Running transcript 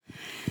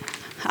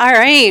All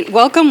right,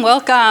 welcome,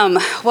 welcome.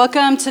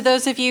 Welcome to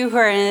those of you who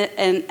are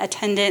in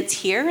attendance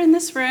here in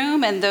this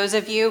room and those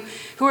of you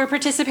who are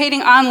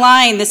participating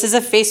online. This is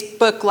a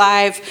Facebook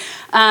Live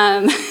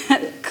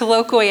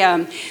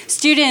Colloquium.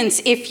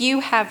 Students, if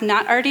you have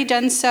not already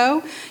done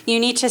so, you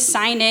need to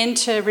sign in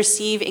to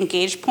receive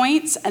Engage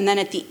points, and then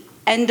at the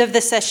end of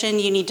the session,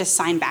 you need to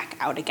sign back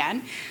out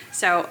again.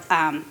 So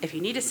if you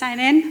need to sign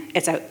in,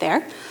 it's out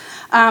there.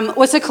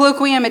 What's a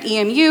colloquium at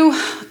EMU?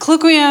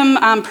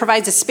 Colloquium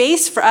provides a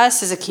space for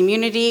us as a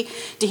community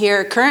to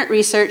hear current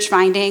research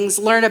findings,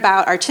 learn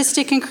about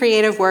artistic and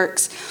creative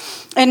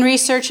works, and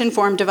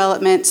research-informed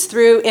developments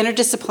through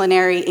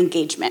interdisciplinary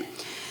engagement.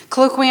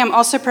 Colloquium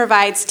also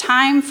provides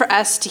time for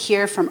us to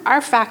hear from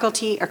our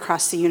faculty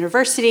across the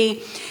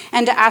university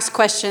and to ask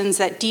questions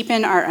that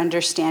deepen our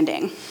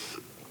understanding.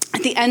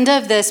 At the end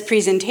of this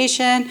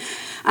presentation,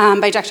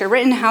 by Dr.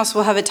 Rittenhouse,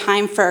 we'll have a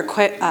time for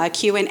a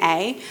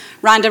Q&A.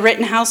 Rhonda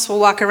Rittenhouse will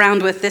walk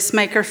around with this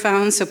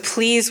microphone, so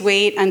please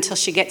wait until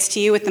she gets to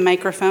you with the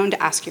microphone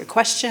to ask your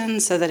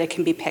questions so that it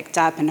can be picked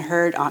up and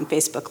heard on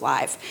Facebook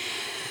Live.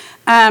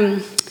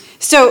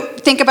 So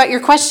think about your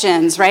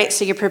questions, right?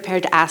 So you're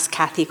prepared to ask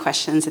Cathy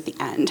questions at the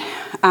end.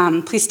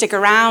 Please stick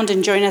around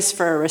and join us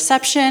for a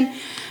reception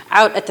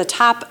out at the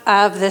top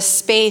of this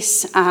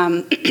space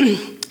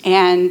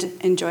and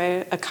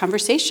enjoy a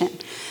conversation.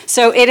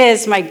 So it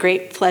is my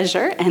great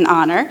pleasure and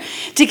honor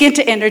to get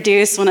to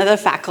introduce one of the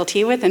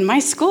faculty within my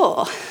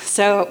school.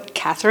 So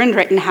Catherine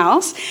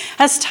Rittenhouse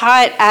has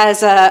taught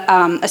as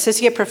an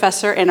associate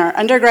professor in our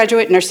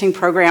undergraduate nursing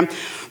program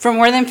for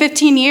more than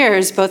 15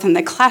 years, both in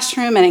the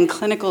classroom and in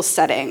clinical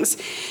settings.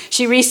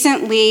 She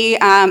recently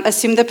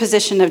assumed the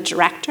position of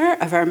director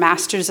of our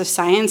Master's of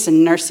Science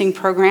in Nursing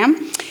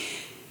program.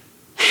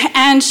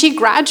 And she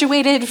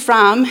graduated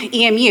from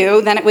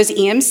EMU, then it was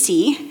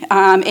EMC, in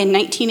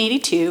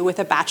 1982 with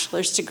a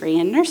bachelor's degree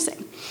in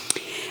nursing.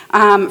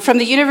 From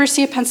the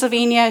University of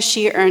Pennsylvania,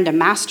 she earned a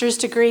master's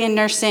degree in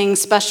nursing,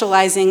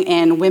 specializing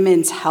in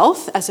women's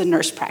health as a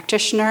nurse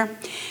practitioner.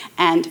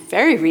 And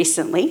very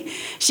recently,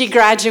 she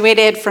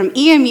graduated from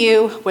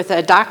EMU with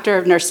a doctor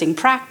of nursing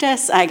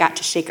practice. I got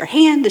to shake her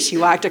hand as she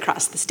walked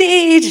across the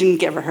stage and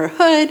give her her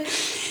hood.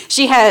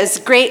 She has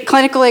great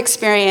clinical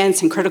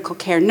experience in critical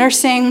care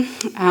nursing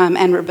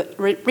and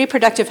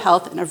reproductive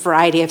health in a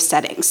variety of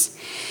settings.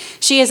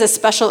 She has a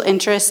special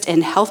interest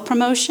in health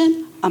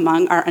promotion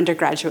among our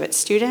undergraduate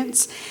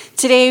students.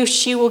 Today,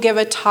 she will give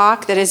a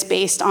talk that is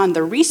based on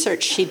the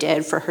research she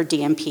did for her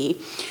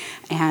DNP.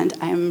 And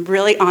I'm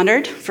really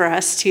honored for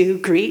us to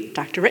greet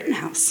Dr.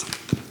 Rittenhouse.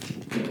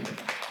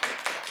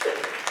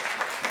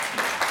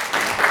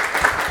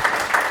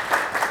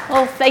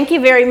 Well, thank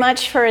you very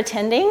much for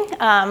attending.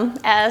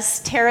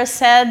 As Tara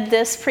said,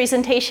 this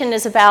presentation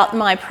is about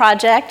my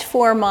project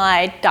for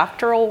my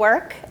doctoral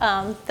work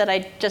that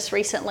I just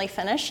recently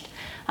finished.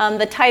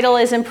 The title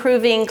is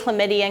Improving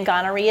Chlamydia and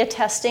Gonorrhea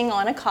Testing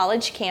on a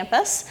College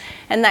Campus,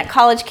 and that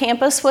college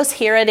campus was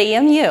here at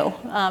EMU,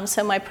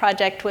 so my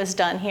project was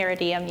done here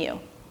at EMU.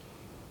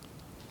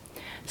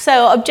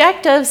 So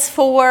objectives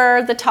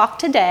for the talk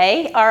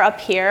today are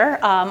up here.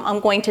 I'm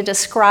going to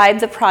describe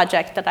the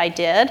project that I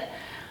did.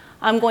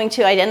 I'm going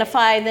to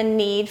identify the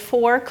need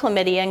for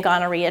chlamydia and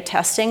gonorrhea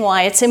testing,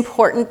 why it's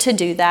important to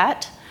do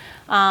that.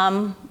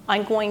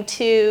 I'm going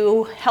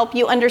to help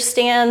you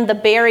understand the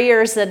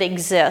barriers that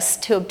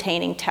exist to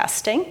obtaining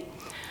testing.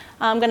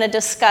 I'm going to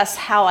discuss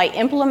how I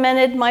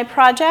implemented my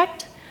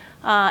project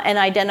and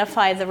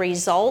identify the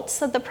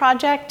results of the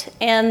project,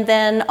 and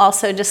then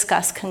also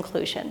discuss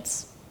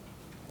conclusions.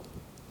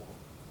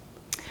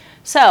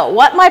 So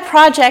what my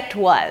project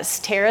was,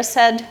 Tara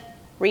said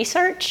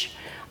research.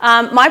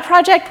 My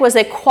project was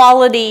a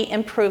quality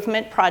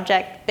improvement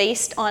project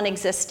based on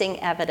existing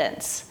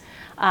evidence.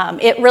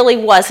 It really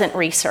wasn't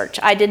research.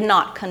 I did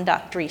not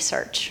conduct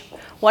research.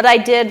 What I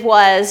did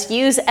was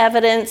use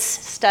evidence,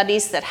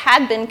 studies that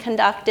had been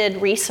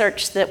conducted,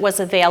 research that was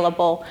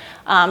available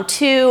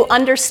to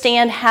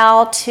understand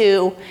how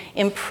to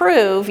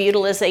improve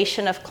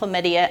utilization of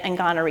chlamydia and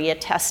gonorrhea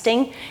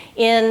testing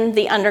in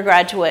the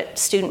undergraduate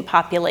student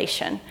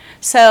population.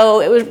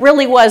 So it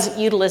really was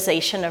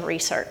utilization of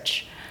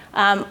research.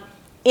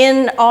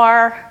 In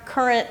our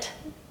current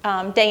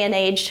day and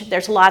age,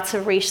 there's lots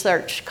of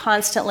research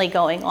constantly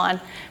going on,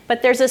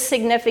 but there's a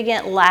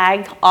significant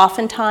lag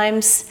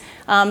oftentimes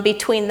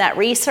between that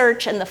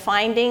research and the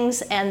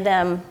findings and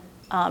them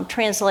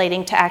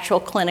translating to actual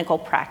clinical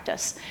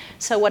practice.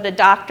 So what a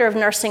doctor of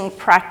nursing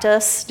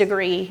practice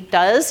degree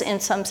does in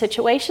some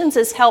situations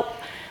is help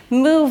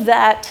move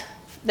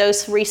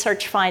those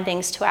research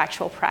findings to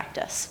actual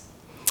practice.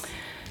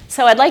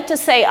 So I'd like to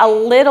say a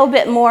little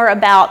bit more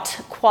about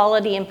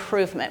quality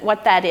improvement,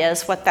 what that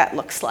is, what that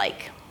looks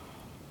like.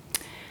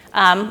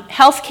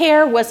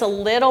 Healthcare was a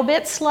little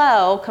bit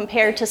slow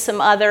compared to some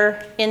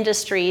other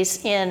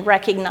industries in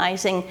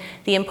recognizing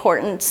the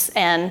importance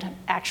and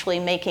actually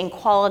making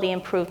quality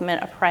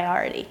improvement a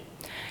priority.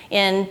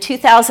 In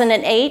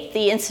 2008,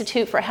 the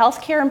Institute for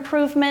Healthcare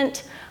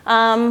Improvement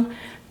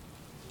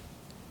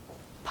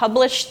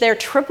published their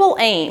triple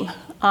aim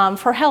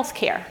for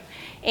healthcare.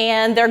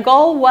 And their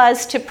goal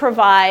was to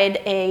provide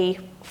a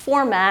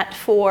format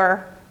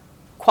for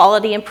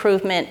quality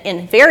improvement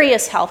in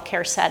various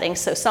healthcare settings,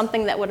 so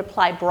something that would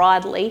apply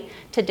broadly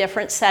to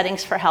different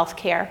settings for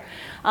healthcare.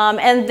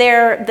 And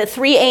the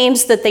three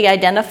aims that they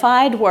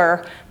identified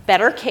were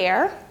better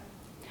care,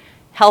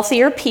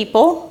 healthier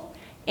people,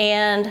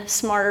 and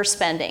smarter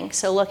spending.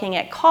 So looking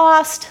at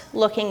cost,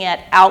 looking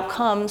at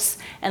outcomes,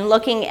 and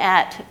looking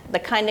at the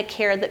kind of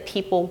care that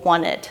people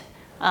wanted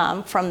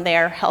from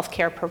their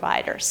healthcare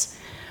providers.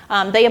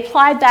 They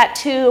applied that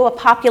to a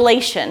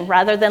population.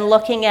 Rather than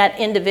looking at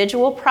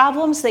individual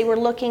problems, they were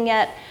looking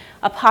at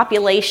a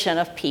population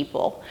of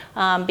people,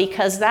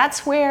 because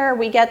that's where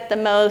we get the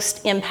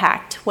most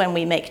impact when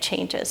we make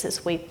changes,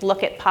 is we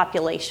look at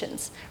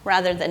populations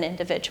rather than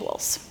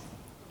individuals.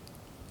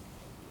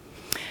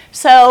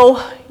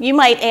 So you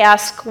might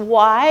ask,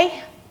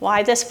 why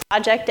this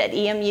project at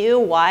EMU?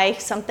 Why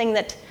something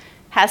that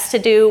has to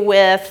do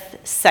with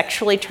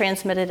sexually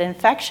transmitted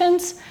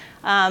infections?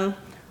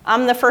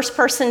 I'm the first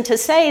person to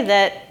say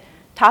that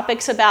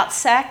topics about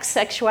sex,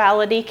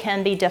 sexuality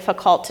can be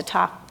difficult to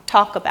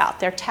talk about.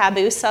 They're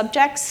taboo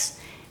subjects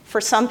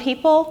for some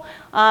people,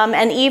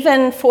 and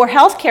even for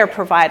healthcare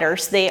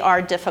providers, they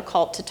are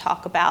difficult to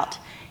talk about.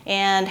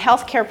 And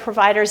healthcare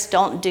providers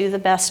don't do the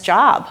best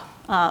job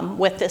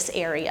with this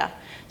area.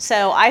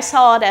 So I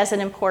saw it as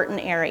an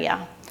important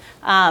area.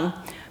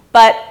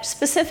 But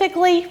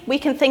specifically, we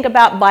can think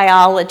about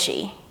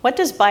biology. What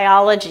does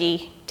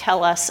biology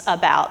tell us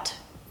about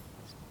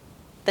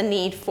the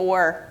need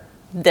for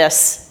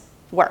this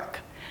work?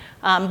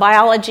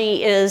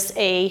 Biology is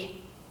an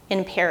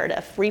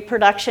imperative.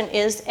 Reproduction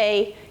is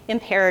an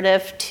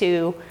imperative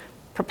to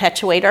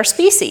perpetuate our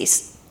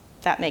species.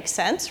 That makes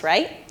sense,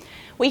 right?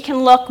 We can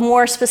look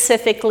more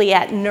specifically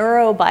at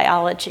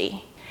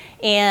neurobiology.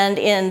 And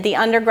in the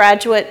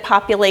undergraduate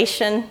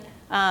population,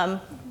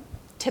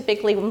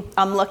 typically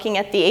I'm looking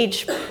at the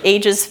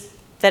ages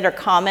that are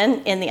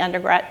common in the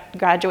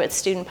undergraduate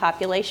student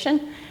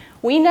population.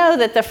 We know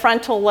that the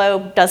frontal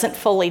lobe doesn't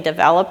fully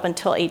develop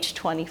until age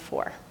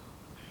 24.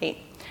 Right?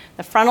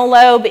 The frontal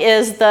lobe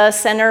is the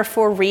center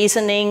for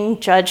reasoning,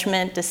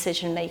 judgment,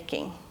 decision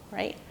making,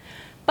 right?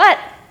 But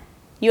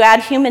you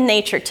add human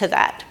nature to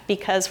that,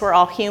 because we're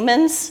all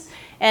humans.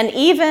 And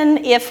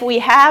even if we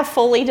have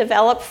fully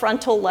developed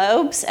frontal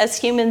lobes, as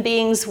human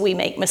beings, we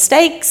make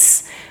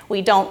mistakes,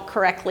 we don't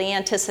correctly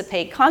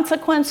anticipate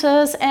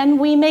consequences, and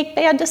we make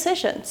bad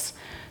decisions.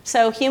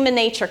 So human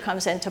nature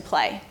comes into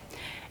play.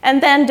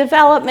 And then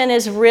development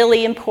is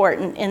really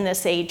important in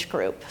this age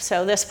group.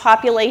 So this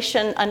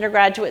population,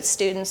 undergraduate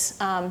students,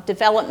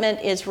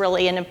 development is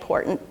really an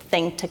important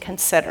thing to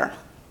consider.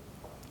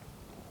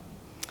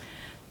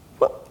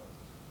 Whoop,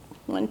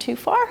 went too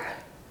far.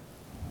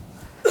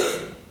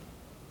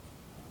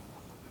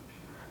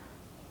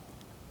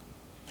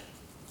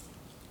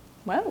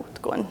 Whoa, it's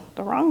going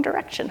the wrong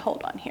direction.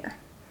 Hold on here.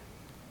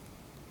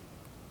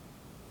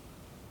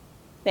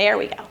 There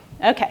we go.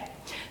 Okay.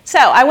 So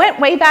I went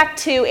way back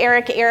to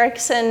Erik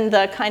Erikson,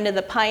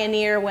 the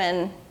pioneer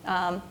when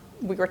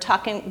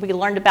we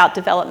learned about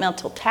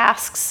developmental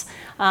tasks.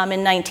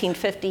 In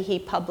 1950, he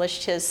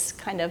published his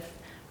kind of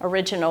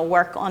original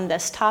work on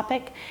this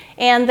topic.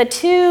 And the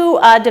two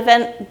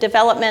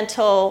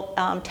developmental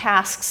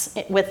tasks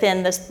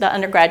within the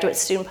undergraduate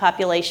student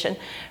population,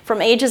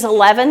 from ages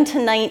 11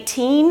 to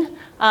 19,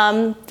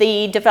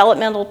 the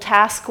developmental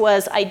task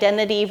was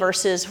identity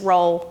versus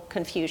role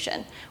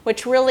confusion,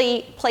 which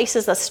really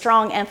places a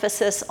strong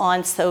emphasis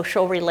on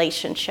social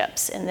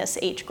relationships in this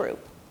age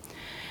group.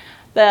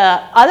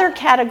 The other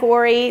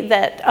category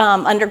that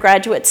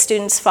undergraduate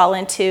students fall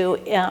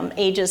into,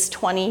 ages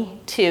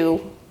 20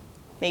 to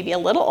maybe a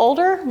little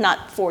older,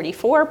 not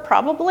 44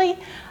 probably,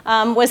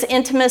 was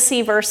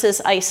intimacy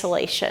versus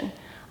isolation.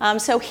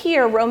 So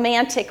here,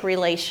 romantic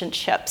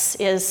relationships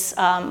is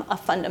a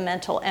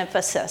fundamental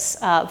emphasis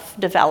of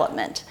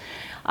development.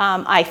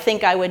 I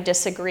think I would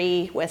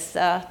disagree with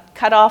the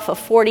cutoff of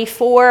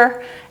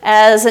 44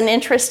 as an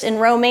interest in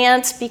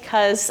romance,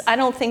 because I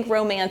don't think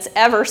romance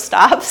ever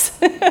stops.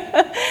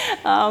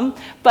 But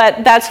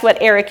that's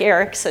what Erik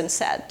Erikson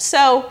said.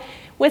 So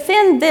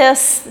within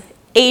this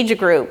age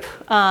group,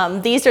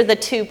 these are the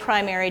two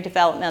primary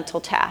developmental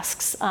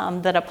tasks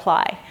that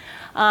apply.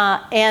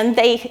 And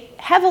they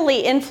heavily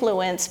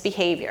influence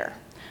behavior,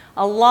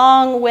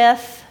 along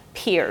with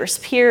peers.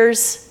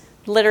 Peers,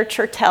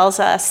 literature tells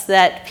us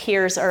that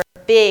peers are a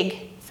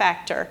big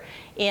factor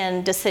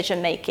in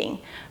decision making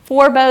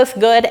for both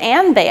good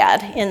and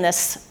bad in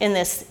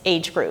this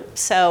age group.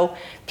 So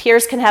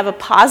peers can have a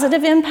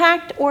positive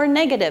impact or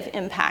negative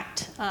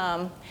impact.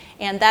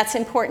 And that's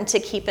important to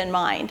keep in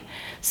mind.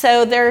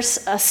 So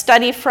there's a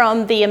study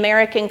from the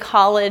American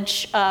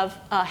College of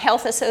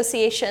Health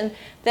Association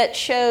that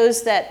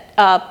shows that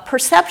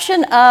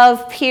perception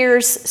of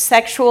peers'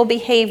 sexual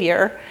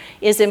behavior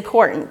is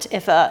important.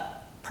 If a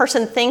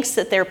person thinks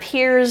that their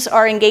peers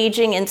are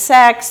engaging in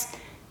sex,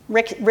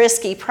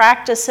 risky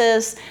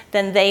practices,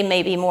 then they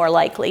may be more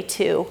likely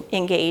to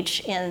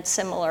engage in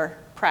similar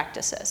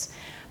practices.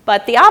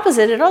 But the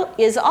opposite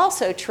is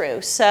also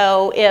true.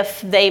 So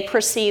if they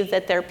perceive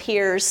that their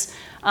peers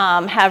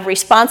have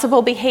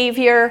responsible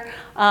behavior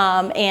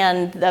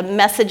and the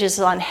message is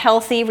on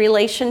healthy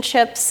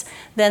relationships,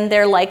 then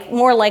they're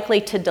more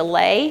likely to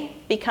delay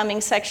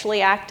becoming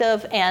sexually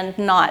active and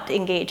not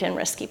engage in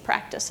risky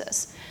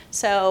practices.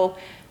 So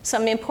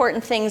some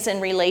important things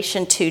in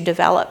relation to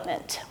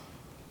development.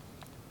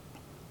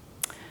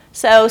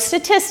 So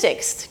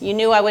statistics. You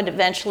knew I would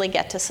eventually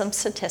get to some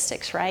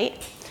statistics,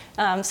 right?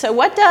 So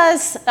what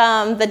does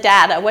the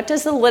data, what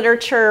does the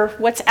literature,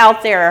 what's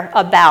out there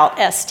about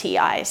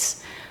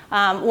STIs?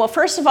 Well,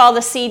 first of all, the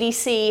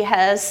CDC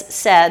has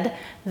said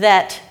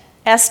that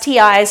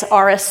STIs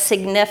are a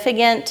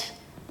significant,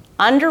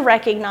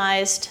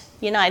 under-recognized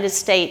United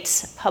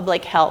States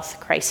public health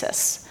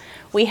crisis.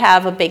 We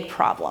have a big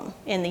problem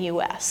in the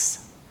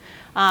US.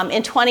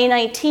 In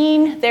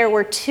 2019, there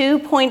were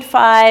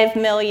 2.5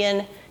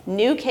 million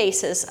new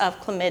cases of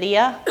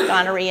chlamydia,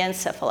 gonorrhea, and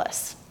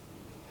syphilis.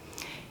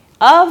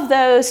 Of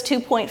those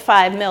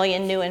 2.5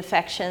 million new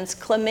infections,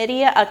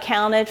 chlamydia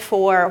accounted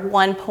for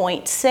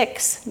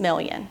 1.6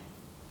 million.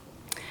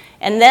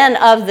 And then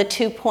of the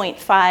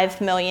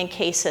 2.5 million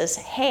cases,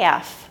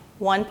 half,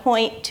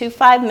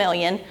 1.25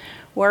 million,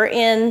 were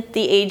in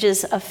the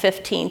ages of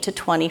 15 to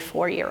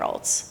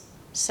 24-year-olds.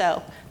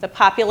 So the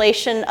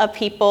population of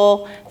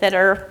people that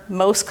are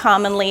most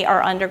commonly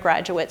are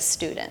undergraduate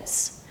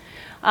students.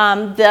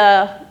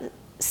 The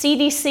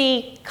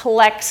CDC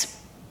collects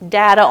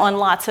data on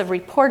lots of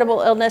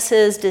reportable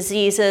illnesses,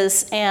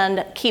 diseases,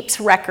 and keeps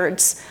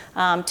records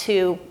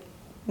to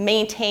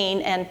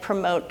maintain and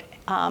promote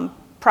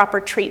proper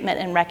treatment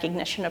and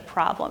recognition of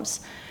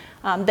problems.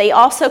 They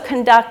also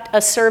conduct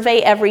a survey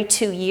every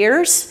 2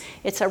 years.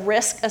 It's a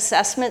risk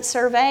assessment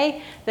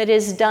survey that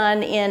is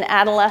done in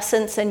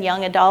adolescents and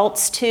young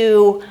adults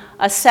to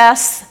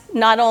assess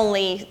not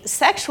only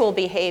sexual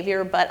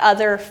behavior, but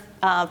other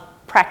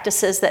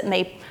practices that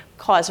may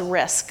cause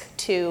risk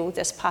to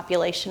this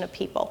population of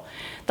people.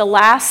 The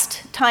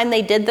last time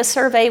they did the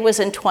survey was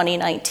in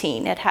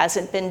 2019. It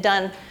hasn't been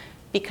done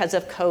because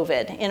of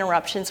COVID.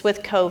 Interruptions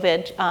with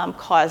COVID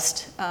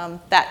caused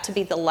that to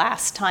be the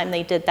last time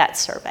they did that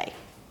survey.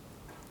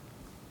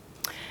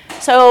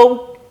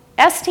 So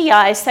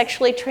STIs,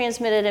 sexually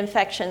transmitted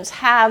infections,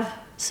 have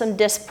some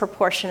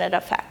disproportionate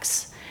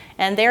effects,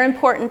 and they're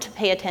important to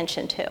pay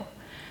attention to.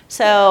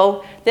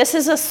 So this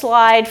is a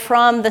slide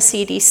from the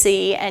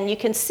CDC, and you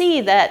can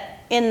see that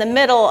in the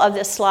middle of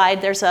this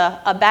slide, there's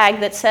a bag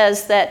that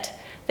says that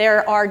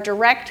there are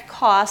direct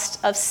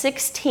costs of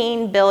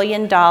 $16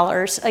 billion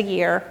a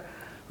year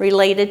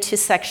related to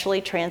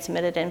sexually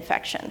transmitted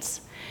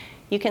infections.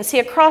 You can see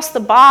across the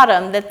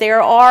bottom that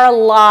there are a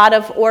lot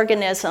of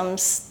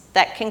organisms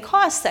that can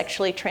cause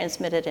sexually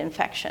transmitted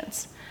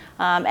infections,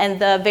 and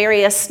the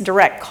various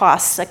direct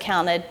costs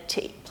accounted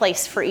to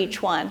place for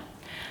each one.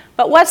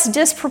 But what's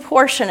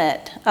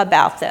disproportionate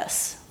about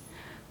this?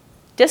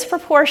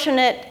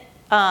 Disproportionate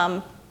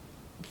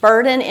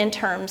burden in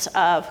terms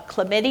of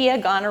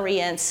chlamydia,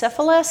 gonorrhea, and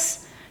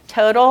syphilis.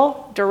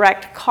 Total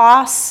direct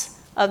costs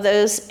of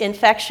those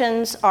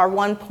infections are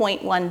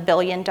 $1.1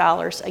 billion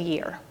a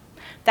year.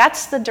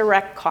 That's the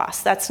direct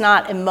cost. That's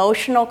not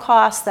emotional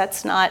cost.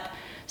 That's not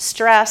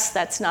stress.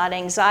 That's not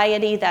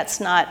anxiety. That's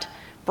not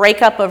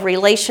breakup of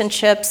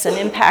relationships and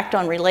impact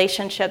on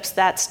relationships.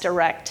 That's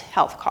direct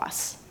health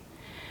costs.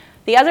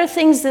 The other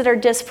things that are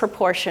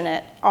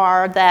disproportionate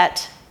are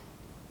that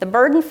the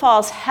burden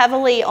falls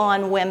heavily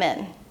on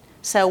women.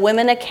 So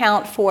women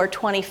account for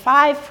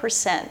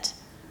 25%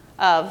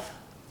 of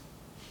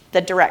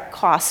the direct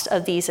cost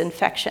of these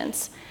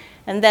infections.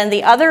 And then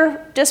the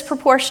other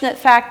disproportionate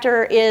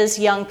factor is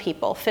young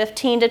people,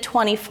 15 to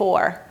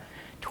 24.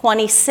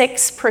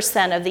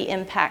 26% of the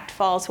impact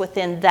falls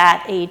within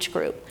that age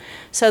group.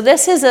 So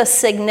this is a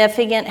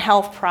significant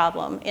health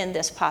problem in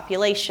this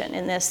population,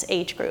 in this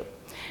age group.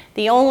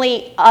 The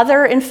only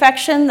other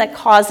infection that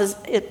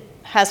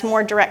has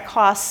more direct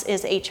costs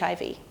is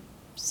HIV.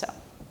 So,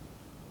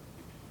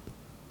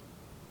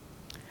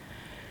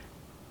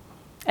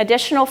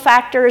 additional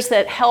factors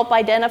that help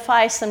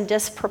identify some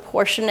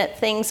disproportionate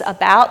things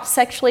about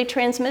sexually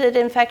transmitted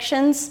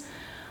infections.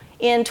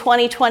 In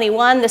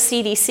 2021, the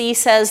CDC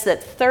says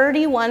that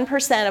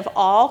 31% of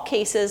all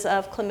cases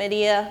of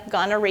chlamydia,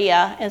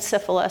 gonorrhea, and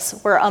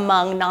syphilis were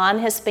among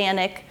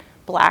non-Hispanic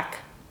Black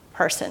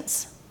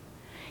persons,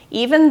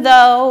 even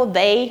though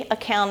they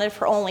accounted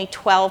for only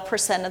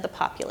 12% of the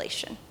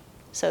population.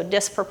 So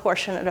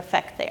disproportionate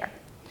effect there.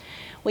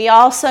 We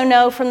also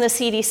know from the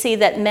CDC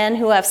that men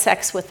who have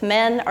sex with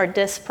men are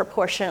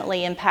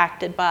disproportionately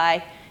impacted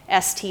by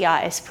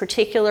STIs,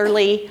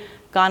 particularly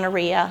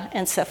gonorrhea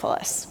and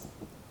syphilis.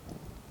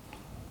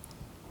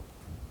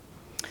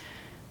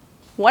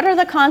 What are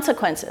the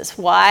consequences?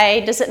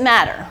 Why does it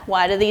matter?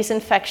 Why do these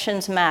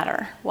infections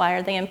matter? Why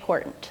are they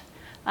important?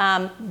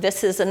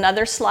 This is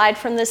another slide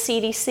from the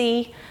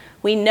CDC.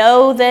 We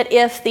know that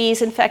if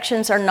these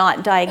infections are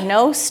not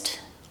diagnosed,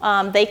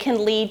 they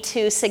can lead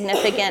to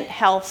significant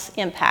health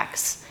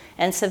impacts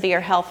and severe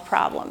health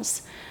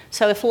problems.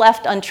 So if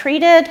left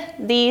untreated,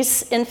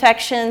 these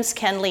infections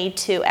can lead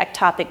to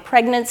ectopic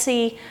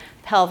pregnancy,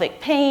 pelvic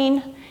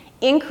pain,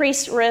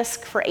 increased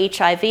risk for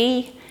HIV,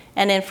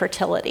 and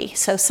infertility.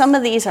 So some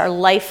of these are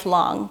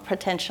lifelong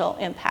potential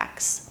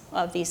impacts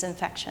of these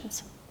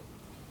infections.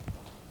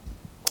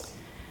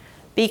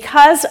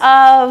 Because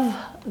of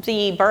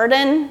the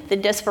burden, the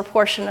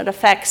disproportionate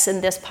effects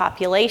in this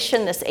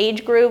population, this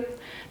age group,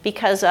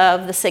 because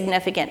of the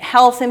significant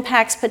health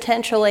impacts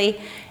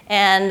potentially,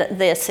 and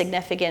the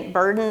significant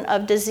burden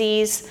of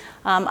disease,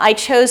 I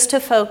chose to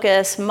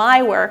focus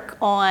my work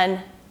on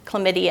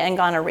chlamydia and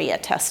gonorrhea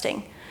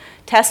testing.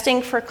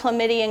 Testing for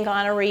chlamydia and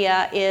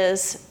gonorrhea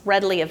is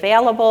readily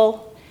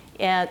available.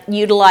 It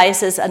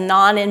utilizes a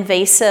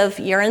non-invasive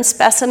urine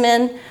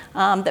specimen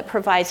that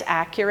provides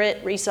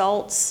accurate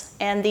results,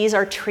 and these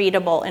are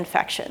treatable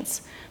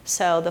infections.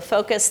 So the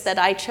focus that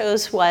I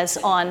chose was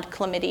on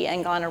chlamydia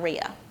and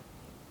gonorrhea.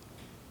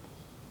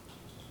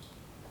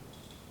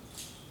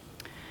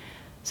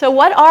 So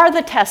what are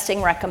the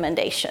testing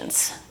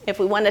recommendations? If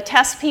we want to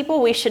test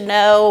people, we should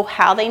know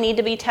how they need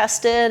to be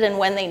tested and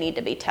when they need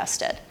to be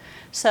tested.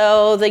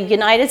 So the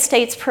United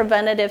States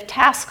Preventative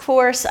Task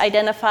Force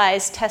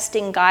identifies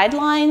testing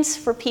guidelines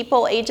for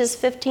people ages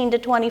 15 to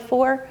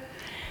 24.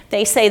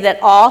 They say that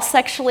all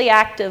sexually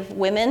active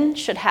women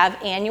should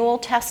have annual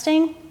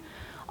testing.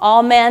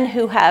 All men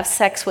who have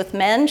sex with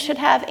men should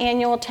have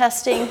annual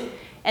testing,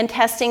 and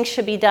testing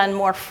should be done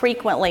more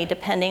frequently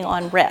depending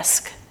on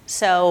risk.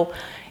 So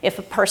if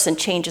a person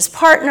changes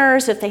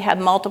partners, if they have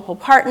multiple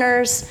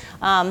partners,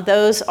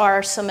 those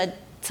are some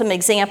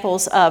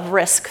examples of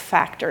risk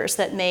factors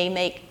that may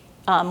make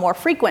more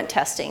frequent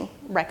testing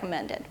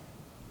recommended.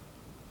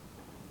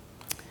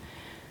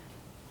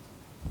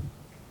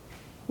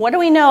 What do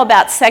we know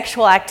about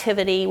sexual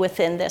activity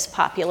within this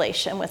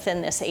population,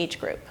 within this age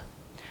group?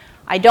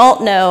 I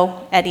don't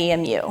know at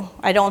EMU.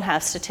 I don't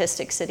have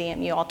statistics at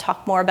EMU. I'll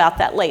talk more about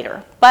that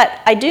later.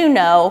 But I do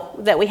know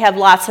that we have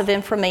lots of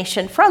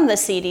information from the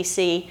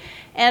CDC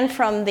and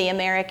from the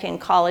American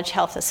College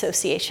Health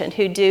Association,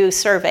 who do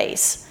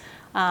surveys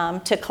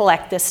to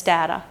collect this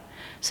data.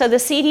 So the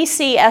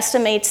CDC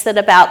estimates that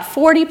about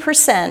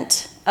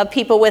 40% of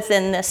people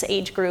within this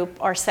age group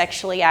are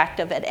sexually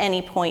active at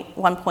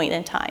one point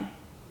in time.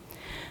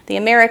 The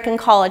American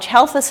College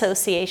Health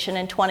Association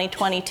in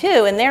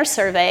 2022, in their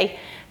survey,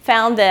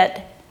 found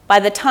that by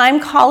the time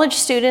college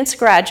students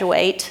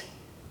graduate,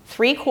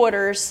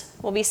 3/4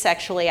 will be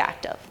sexually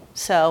active.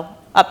 So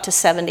up to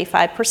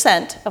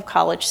 75% of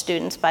college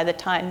students by the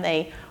time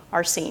they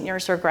are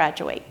seniors or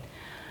graduate.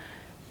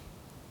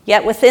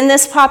 Yet within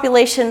this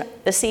population,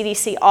 the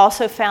CDC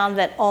also found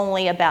that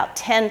only about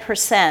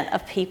 10%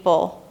 of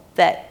people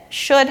that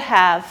should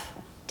have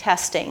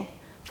testing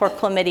for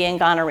chlamydia and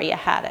gonorrhea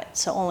had it.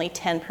 So only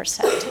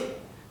 10%,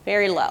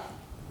 very low.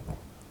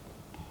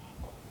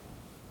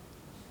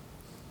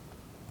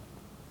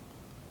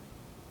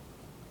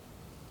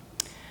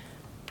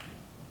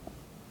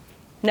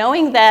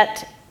 Knowing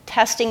that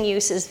testing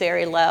use is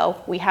very low,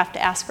 we have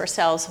to ask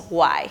ourselves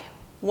why.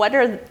 What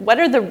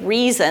are the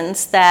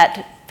reasons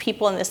that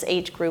people in this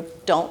age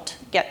group don't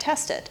get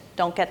tested,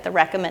 don't get the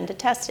recommended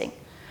testing?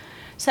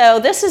 So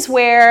this is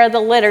where the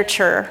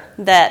literature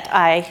that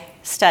I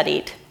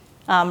studied,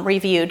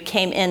 reviewed,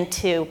 came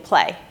into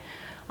play.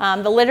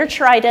 The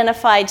literature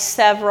identified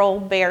several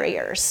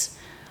barriers.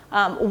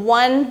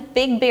 One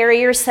big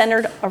barrier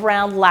centered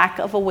around lack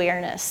of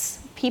awareness.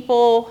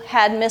 People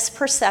had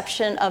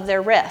misperception of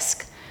their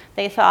risk.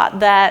 They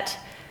thought that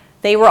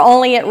they were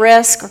only at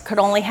risk or could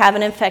only have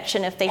an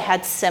infection if they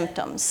had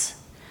symptoms.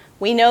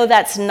 We know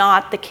that's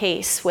not the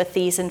case with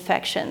these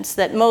infections,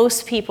 that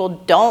most people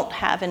don't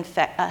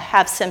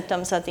have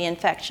symptoms of the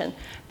infection,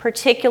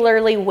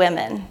 particularly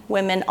women.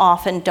 Women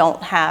often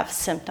don't have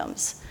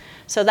symptoms.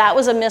 So that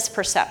was a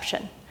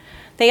misperception.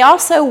 They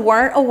also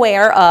weren't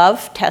aware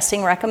of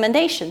testing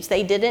recommendations.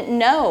 They didn't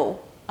know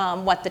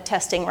what the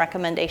testing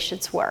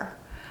recommendations were.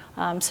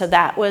 So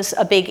that was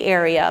a big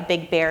area, a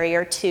big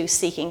barrier to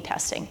seeking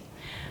testing.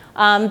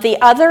 The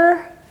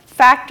other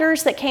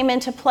factors that came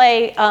into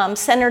play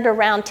centered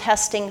around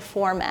testing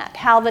format,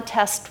 how the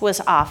test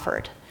was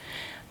offered.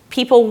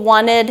 People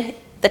wanted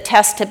the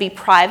test to be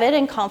private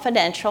and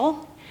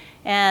confidential,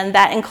 and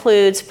that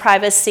includes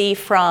privacy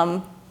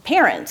from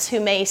parents who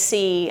may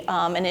see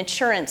an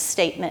insurance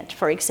statement,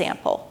 for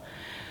example.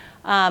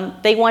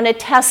 They wanted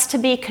tests to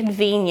be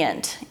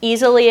convenient,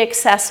 easily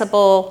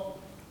accessible,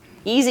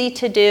 easy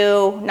to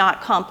do,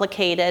 not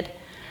complicated.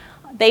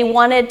 They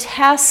wanted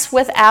tests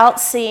without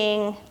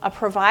seeing a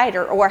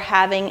provider or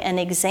having an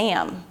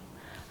exam.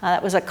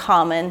 That was a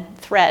common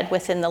thread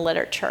within the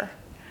literature.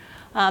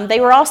 They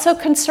were also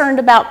concerned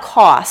about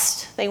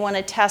cost. They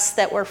wanted tests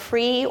that were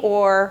free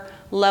or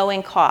low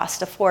in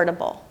cost,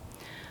 affordable.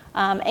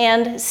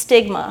 And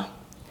stigma.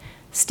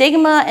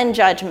 Stigma and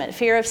judgment,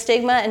 fear of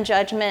stigma and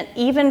judgment,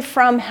 even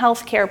from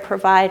healthcare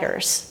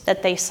providers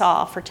that they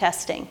saw for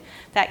testing.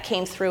 That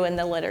came through in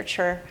the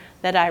literature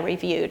that I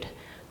reviewed.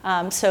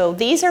 So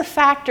these are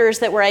factors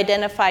that were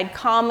identified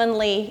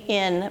commonly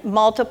in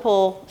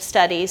multiple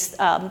studies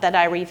that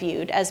I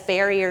reviewed as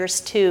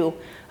barriers to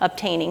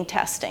obtaining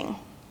testing.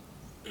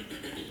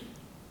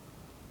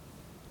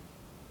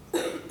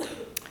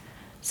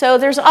 So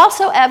there's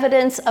also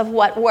evidence of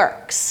what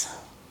works.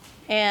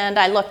 And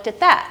I looked at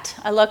that.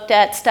 I looked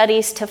at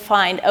studies to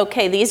find,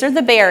 okay, these are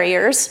the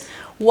barriers.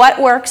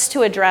 What works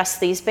to address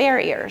these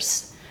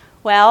barriers?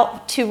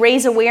 Well, to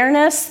raise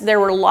awareness, there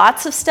were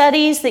lots of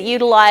studies that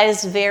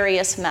utilized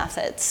various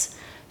methods.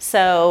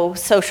 So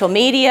social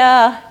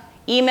media,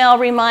 email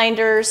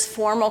reminders,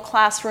 formal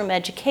classroom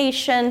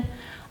education,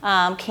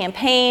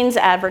 campaigns,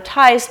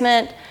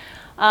 advertisement.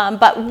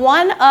 But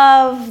one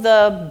of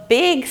the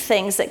big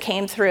things that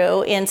came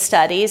through in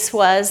studies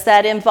was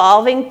that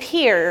involving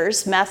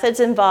peers, methods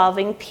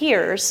involving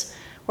peers,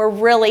 were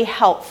really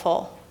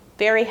helpful,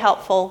 very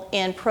helpful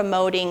in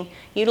promoting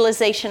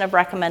utilization of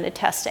recommended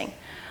testing.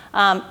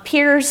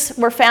 Peers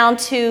were found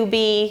to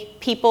be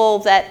people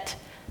that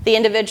the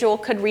individual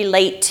could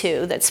relate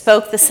to, that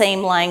spoke the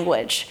same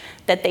language,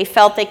 that they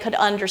felt they could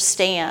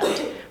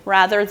understand,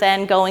 rather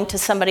than going to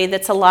somebody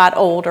that's a lot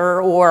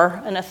older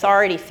or an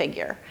authority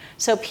figure.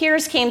 So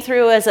peers came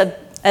through as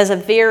a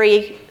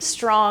very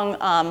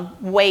strong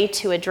way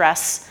to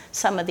address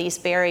some of these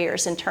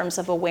barriers in terms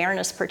of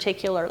awareness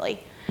particularly.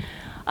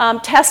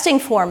 Testing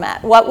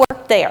format, what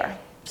worked there?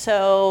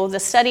 So the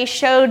study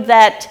showed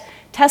that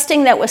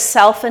testing that was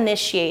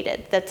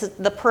self-initiated, that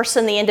the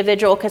person, the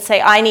individual could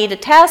say, I need a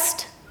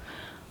test,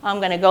 I'm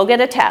going to go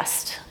get a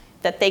test,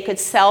 that they could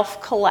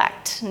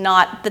self-collect,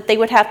 not that they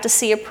would have to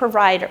see a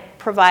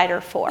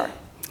provider for.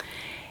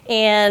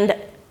 And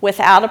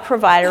without a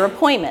provider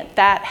appointment.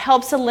 That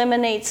helps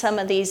eliminate some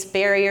of these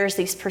barriers,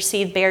 these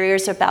perceived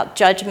barriers about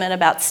judgment,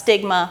 about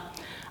stigma,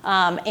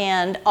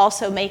 and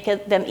also make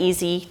them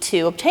easy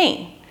to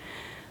obtain.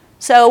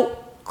 So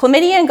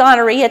chlamydia and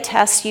gonorrhea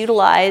tests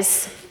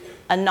utilize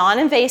a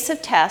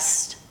non-invasive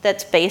test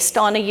that's based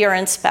on a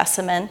urine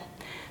specimen.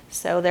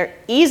 So they're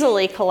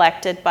easily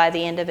collected by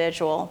the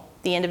individual.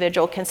 The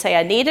individual can say,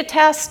 I need a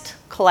test,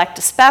 collect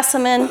a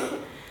specimen,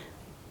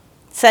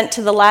 sent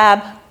to the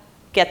lab,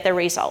 get their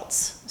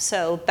results.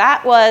 So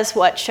that was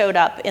what showed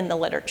up in the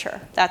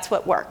literature. That's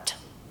what worked.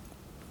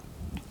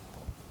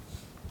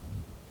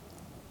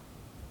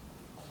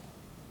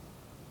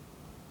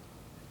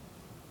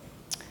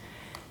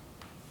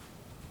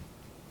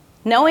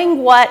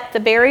 Knowing what the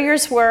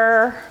barriers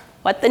were,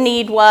 what the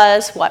need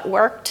was, what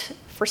worked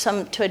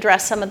to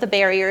address some of the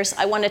barriers,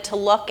 I wanted to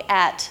look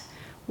at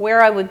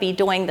where I would be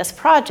doing this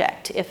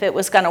project, if it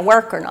was going to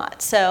work or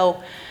not.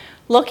 So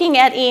looking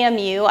at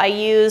EMU, I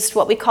used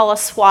what we call a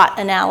SWOT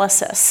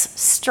analysis: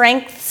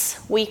 strengths,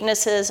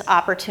 weaknesses,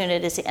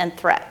 opportunities, and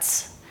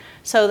threats.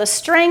 So the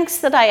strengths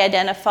that I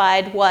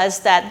identified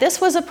was that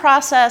this was a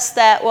process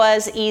that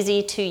was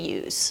easy to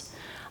use.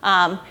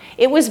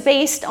 It was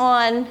based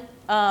on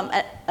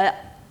a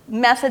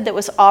method that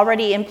was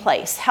already in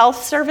place.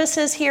 Health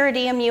services here at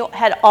EMU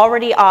had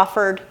already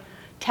offered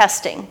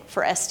testing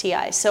for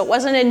STIs, so it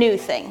wasn't a new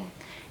thing.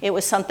 It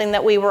was something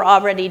that we were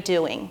already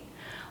doing.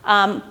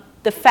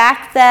 The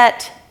fact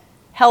that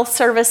health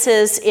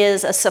services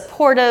is a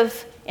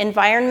supportive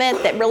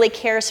environment that really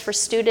cares for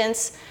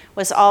students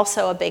was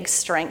also a big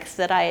strength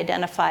that I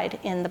identified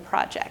in the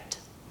project.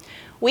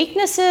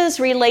 Weaknesses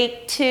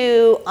relate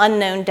to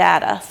unknown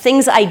data,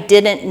 things I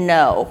didn't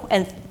know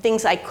and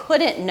things I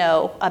couldn't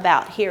know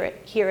about here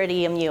at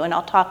EMU, and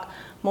I'll talk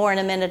more in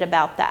a minute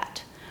about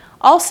that.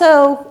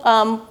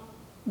 Also,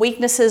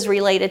 weaknesses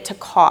related to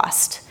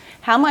cost.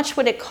 How much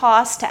would it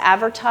cost to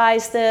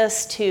advertise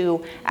this,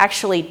 to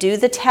actually do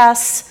the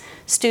tests?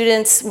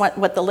 Students,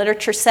 what the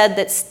literature said,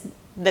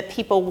 that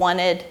people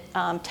wanted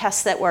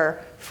tests that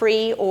were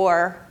free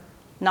or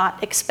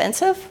not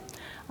expensive.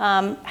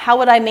 How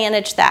would I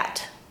manage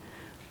that?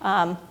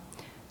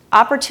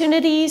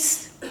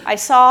 Opportunities I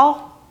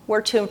saw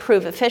were to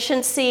improve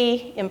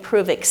efficiency,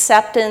 improve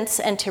acceptance,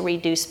 and to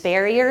reduce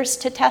barriers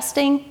to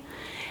testing.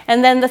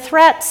 And then the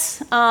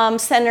threats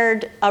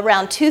centered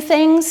around two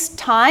things: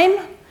 time.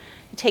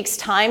 It takes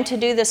time to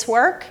do this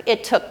work.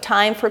 It took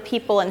time for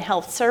people in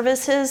health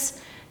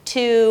services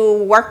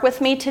to work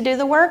with me to do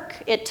the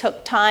work. It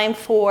took time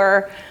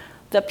for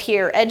the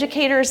peer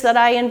educators that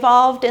I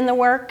involved in the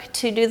work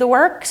to do the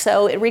work,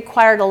 so it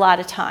required a lot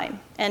of time.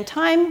 And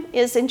time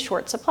is in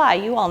short supply.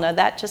 You all know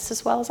that just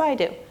as well as I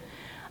do.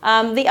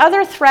 The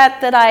other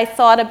threat that I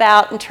thought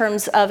about in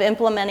terms of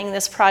implementing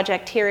this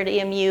project here at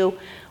EMU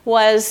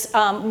was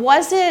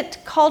it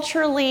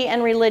culturally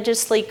and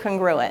religiously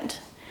congruent?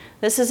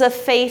 This is a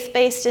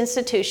faith-based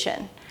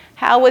institution.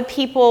 How would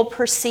people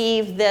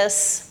perceive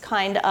this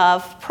kind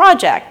of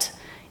project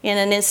in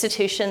an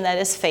institution that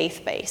is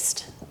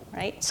faith-based,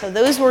 right? So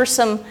those were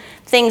some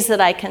things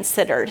that I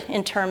considered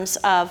in terms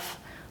of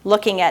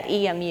looking at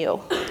EMU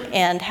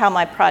and how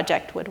my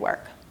project would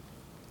work.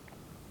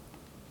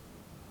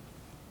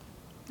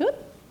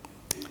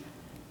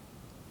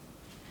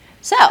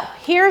 So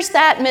here's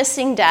that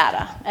missing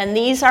data, and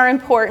these are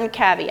important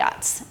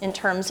caveats in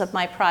terms of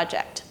my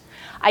project.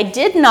 I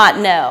did not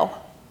know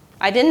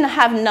I didn't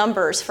have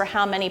numbers for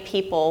how many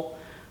people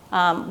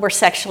were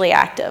sexually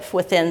active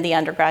within the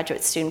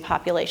undergraduate student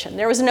population.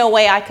 There was no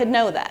way I could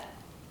know that.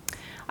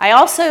 I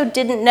also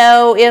didn't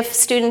know if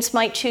students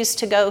might choose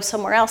to go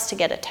somewhere else to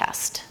get a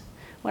test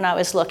when I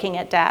was looking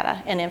at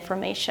data and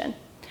information.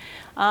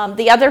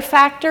 The other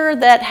factor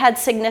that had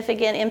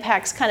significant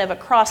impacts kind of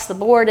across the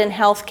board in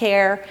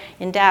healthcare,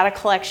 in data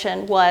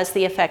collection, was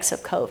the effects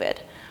of COVID.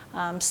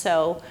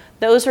 So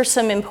those are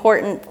some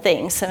important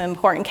things, some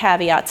important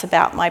caveats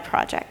about my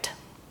project.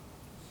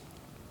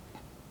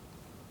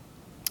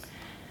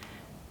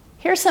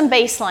 Here's some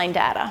baseline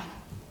data.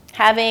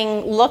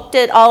 Having looked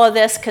at all of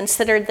this,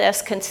 considered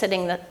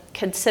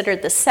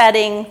the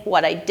setting,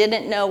 what I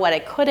didn't know, what I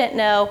couldn't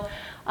know,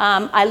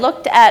 I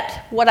looked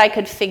at what I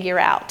could figure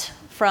out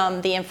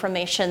from the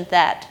information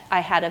that I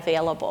had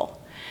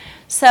available.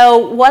 So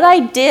what I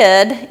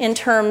did in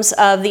terms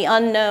of the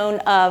unknown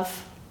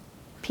of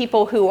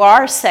people who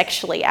are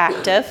sexually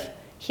active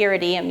here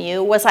at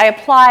EMU was I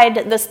applied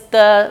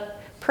the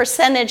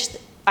percentage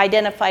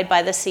identified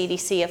by the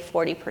CDC of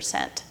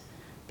 40%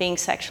 being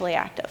sexually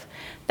active.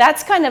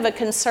 That's kind of a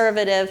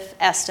conservative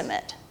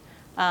estimate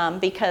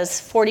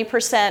because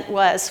 40%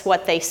 was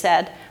what they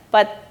said,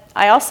 but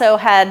I also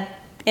had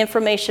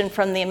information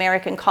from the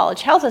American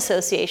College Health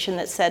Association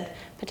that said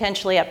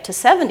potentially up to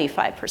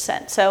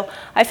 75%. So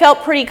I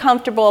felt pretty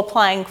comfortable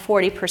applying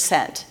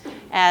 40%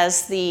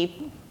 as the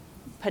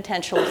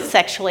potential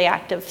sexually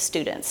active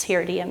students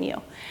here at EMU.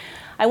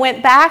 I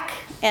went back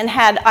and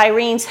had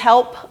Irene's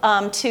help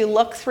to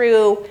look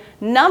through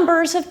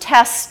numbers of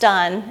tests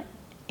done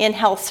in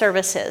health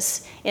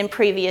services in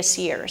previous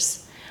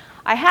years.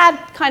 I had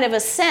kind of a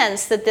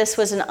sense that this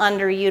was an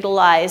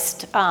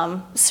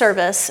underutilized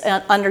service,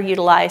 an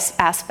underutilized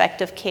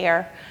aspect of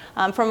care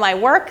from my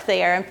work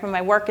there and from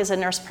my work as a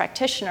nurse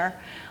practitioner.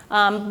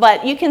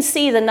 But you can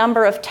see the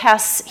number of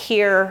tests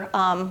here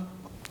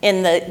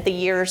in the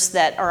years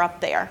that are up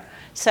there.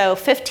 So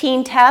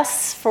 15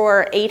 tests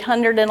for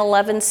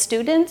 811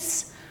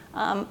 students,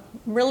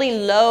 really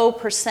low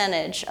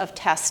percentage of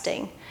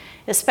testing,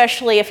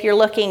 especially if you're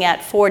looking at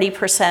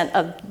 40%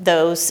 of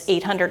those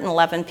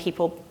 811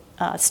 people,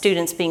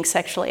 students being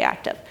sexually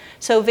active.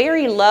 So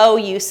very low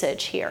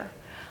usage here.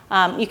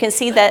 You can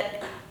see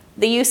that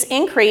the use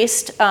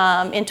increased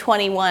in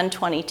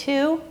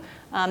 21-22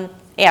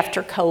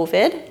 after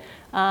COVID.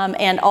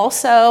 And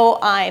also,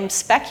 I'm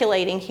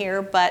speculating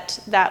here, but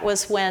that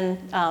was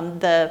when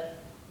the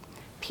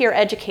peer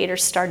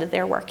educators started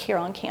their work here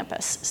on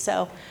campus.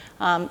 So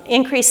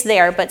increase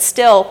there, but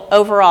still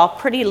overall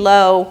pretty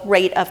low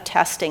rate of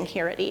testing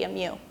here at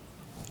EMU.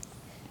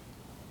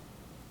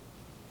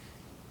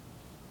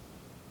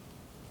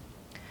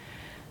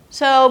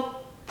 So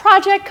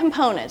project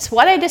components,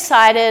 what I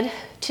decided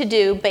to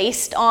do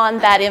based on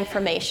that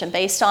information,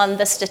 based on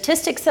the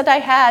statistics that I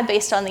had,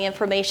 based on the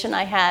information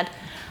I had,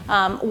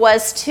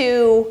 was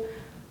to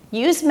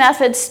use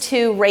methods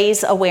to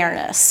raise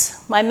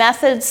awareness. My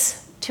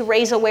methods to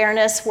raise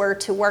awareness were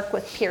to work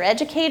with peer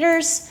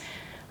educators,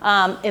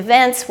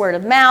 events, word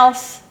of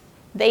mouth.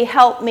 They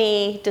helped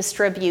me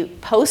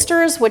distribute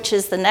posters, which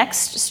is the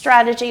next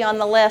strategy on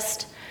the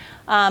list.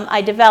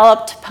 I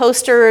developed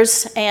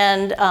posters,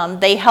 and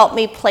they helped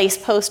me place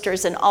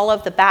posters in all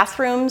of the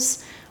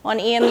bathrooms on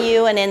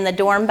EMU and in the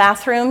dorm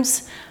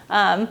bathrooms.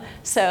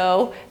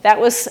 So that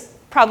was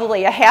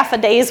probably a half a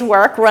day's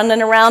work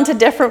running around to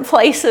different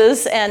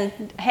places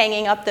and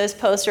hanging up those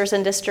posters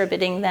and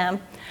distributing them.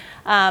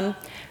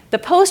 The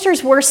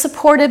posters were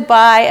supported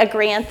by a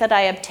grant that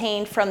I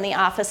obtained from the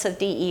Office of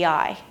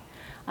DEI.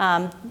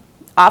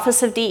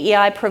 Office of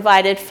DEI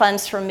provided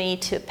funds for me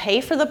to pay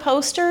for the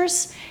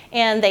posters,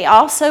 and they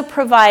also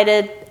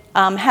provided,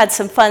 had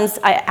some funds,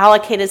 I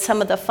allocated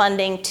some of the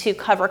funding to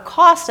cover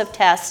cost of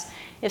tests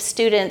if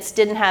students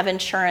didn't have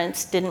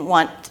insurance, didn't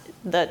want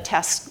the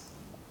tests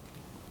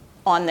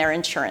on their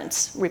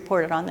insurance,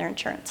 reported on their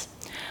insurance.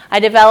 I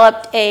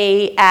developed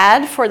an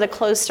ad for the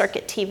closed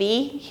circuit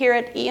TV here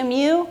at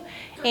EMU,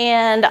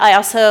 and I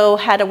also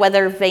had a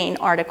weather vane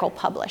article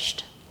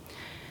published.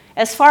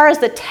 As far as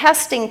the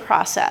testing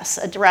process,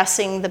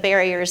 addressing the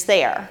barriers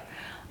there,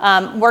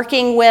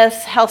 working with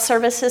health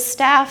services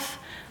staff,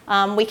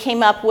 we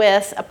came up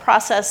with a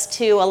process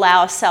to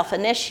allow a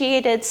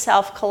self-initiated,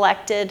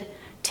 self-collected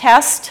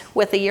test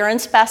with a urine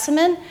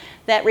specimen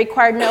that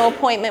required no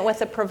appointment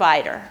with a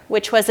provider,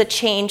 which was a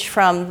change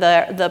from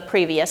the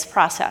previous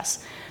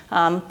process.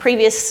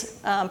 Previous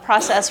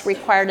process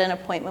required an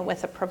appointment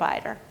with a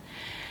provider.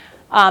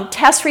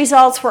 Test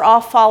results were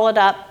all followed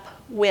up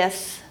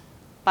with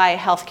by a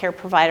healthcare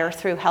provider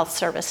through health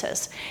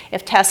services.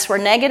 If tests were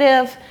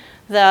negative,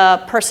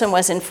 the person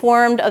was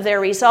informed of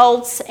their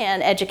results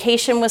and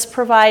education was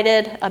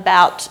provided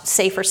about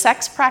safer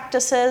sex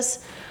practices.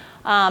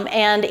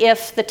 And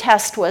if the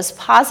test was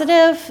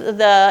positive,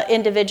 the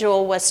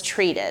individual was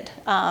treated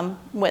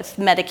with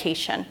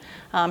medication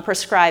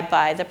prescribed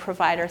by the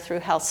provider through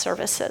health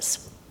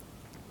services.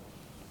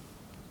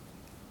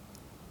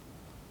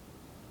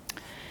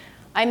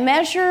 I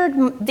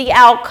measured the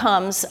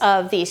outcomes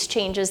of these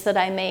changes that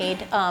I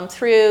made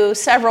through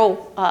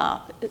several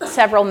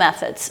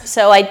methods.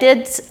 So I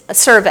did a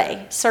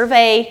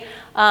survey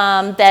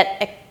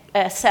that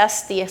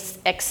assessed the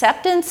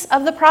acceptance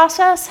of the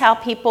process, how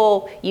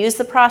people use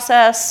the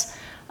process,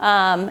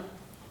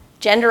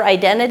 gender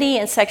identity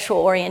and sexual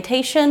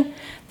orientation.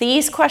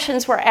 These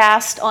questions were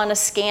asked on a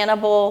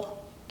scannable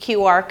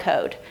QR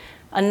code,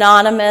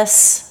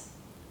 anonymous,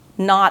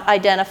 not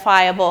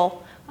identifiable,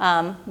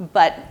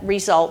 but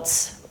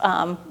results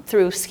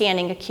through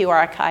scanning a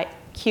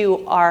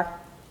QR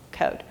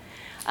code.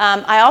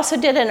 I also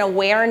did an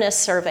awareness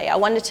survey. I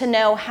wanted to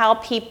know how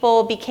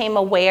people became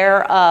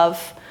aware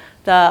of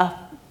the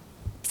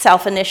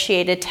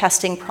self-initiated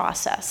testing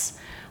process.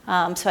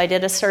 So I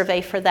did a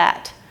survey for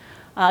that,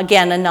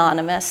 again,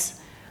 anonymous.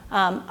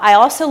 I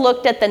also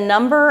looked at the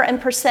number and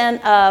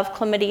percent of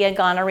chlamydia and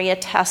gonorrhea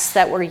tests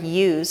that were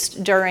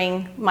used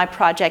during my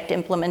project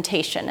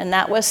implementation, and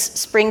that was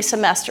spring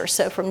semester,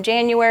 so from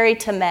January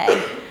to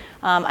May.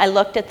 I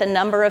looked at the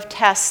number of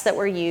tests that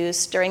were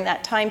used during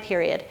that time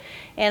period,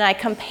 and I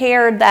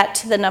compared that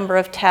to the number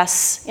of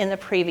tests in the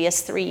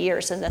previous 3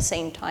 years in the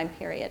same time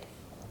period.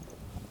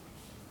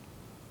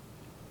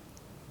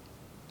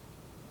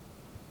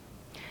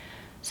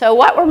 So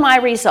what were my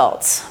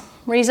results?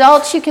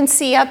 Results you can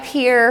see up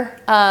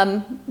here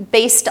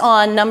based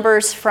on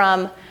numbers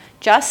from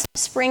just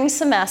spring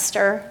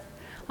semester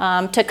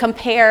to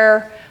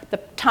compare the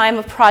time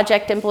of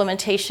project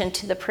implementation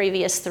to the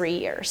previous 3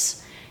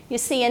 years. You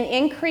see an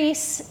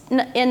increase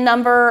in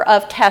number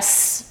of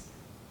tests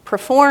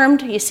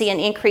performed. You see an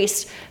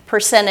increased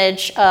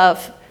percentage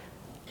of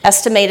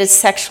estimated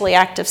sexually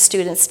active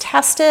students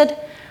tested,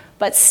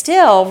 but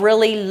still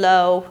really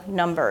low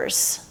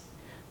numbers.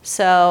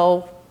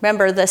 So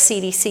remember, the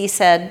CDC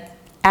said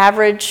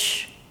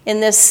average in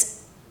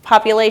this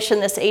population,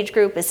 this age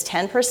group, is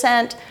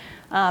 10%.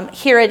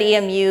 Here at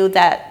EMU,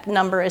 that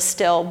number is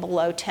still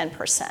below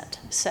 10%.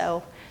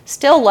 So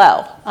still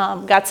low.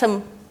 Got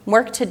some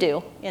work to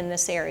do in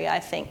this area, I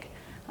think,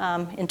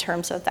 in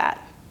terms of that.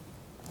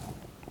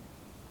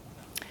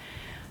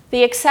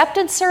 The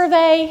acceptance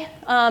survey,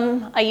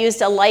 I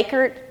used a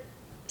Likert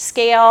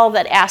scale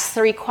that asked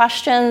 3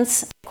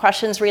 questions.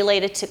 Questions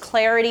related to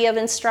clarity of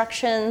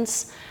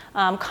instructions,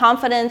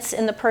 confidence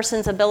in the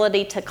person's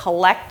ability to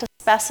collect a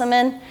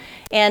specimen,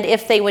 and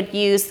if they would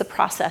use the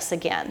process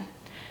again.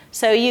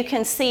 So you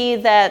can see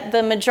that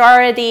the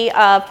majority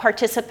of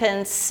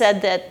participants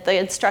said that the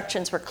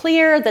instructions were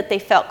clear, that they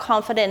felt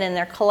confident in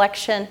their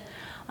collection,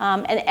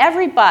 and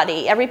every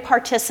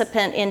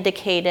participant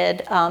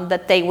indicated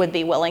that they would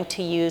be willing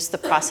to use the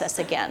process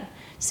again.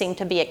 Seemed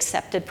to be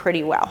accepted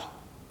pretty well.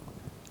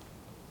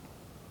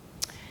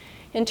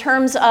 In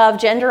terms of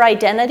gender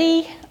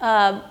identity,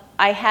 I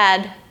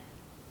had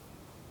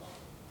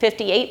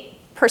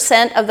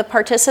 58% of the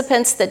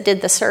participants that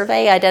did the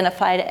survey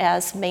identified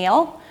as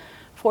male,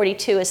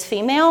 42 as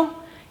female,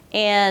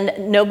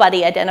 and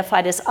nobody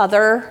identified as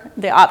other.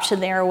 The option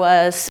there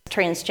was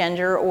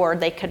transgender, or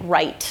they could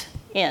write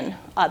in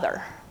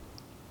other.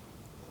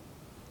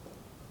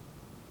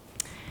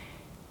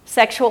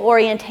 Sexual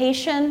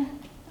orientation.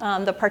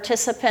 The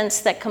participants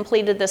that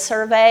completed the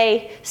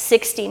survey,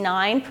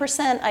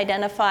 69%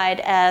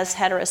 identified as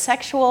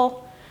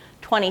heterosexual,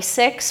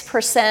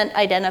 26%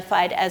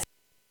 identified as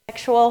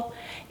bisexual,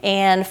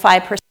 and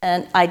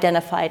 5%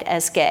 identified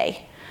as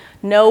gay.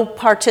 No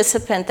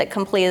participant that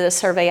completed the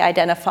survey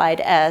identified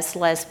as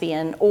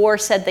lesbian or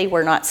said they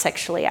were not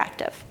sexually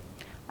active.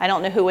 I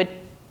don't know who would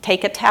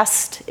take a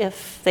test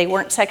if they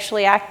weren't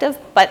sexually active,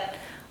 but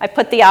I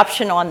put the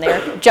option on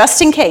there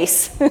just in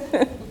case.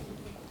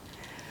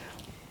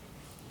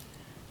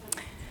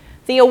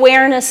 The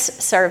awareness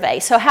survey.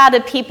 So how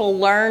did people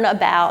learn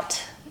about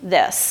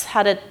this?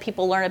 How did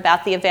people learn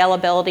about the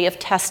availability of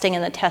testing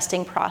and the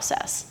testing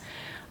process?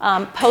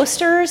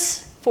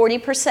 Posters,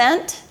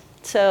 40%.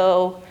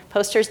 So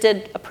posters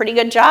did a pretty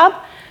good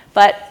job,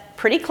 but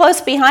pretty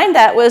close behind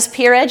that was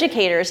peer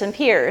educators and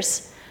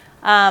peers.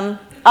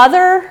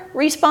 Other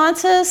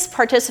responses,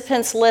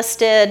 participants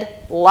listed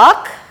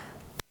luck.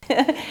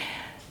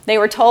 They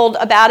were told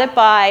about it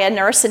by a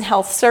nurse in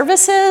health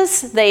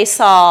services.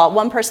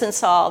 One person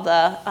saw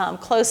the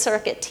closed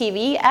circuit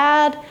TV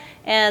ad,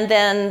 and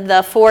then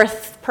the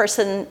fourth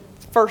participant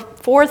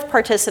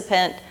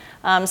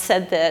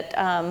said that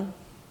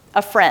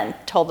a friend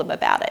told them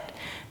about it.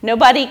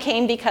 Nobody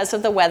came because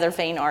of the weather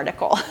vane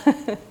article.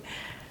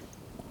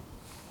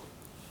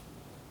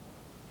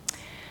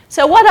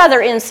 So what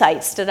other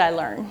insights did I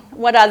learn?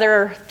 What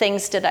other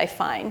things did I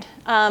find?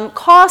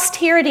 Cost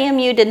here at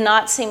EMU did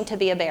not seem to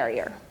be a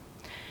barrier.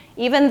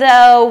 Even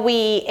though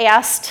we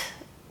asked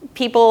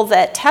people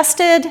that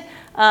tested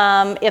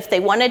if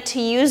they wanted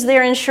to use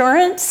their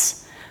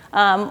insurance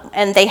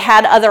and they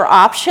had other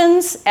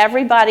options,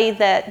 everybody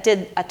that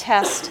did a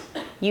test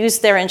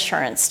used their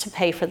insurance to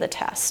pay for the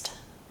test.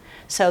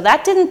 So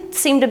that didn't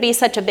seem to be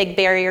such a big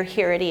barrier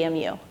here at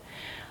EMU.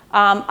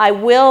 I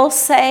will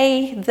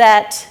say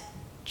that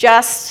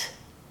just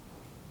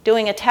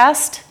doing a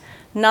test,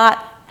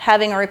 not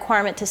having a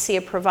requirement to see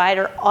a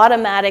provider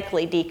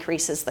automatically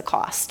decreases the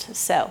cost.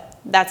 So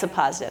that's a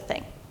positive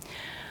thing.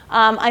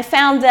 I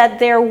found that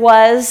there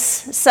was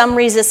some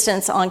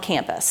resistance on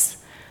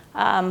campus.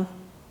 I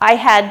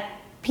had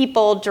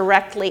people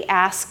directly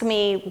ask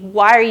me,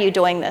 why are you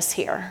doing this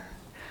here?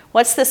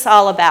 What's this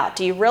all about?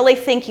 Do you really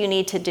think you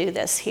need to do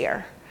this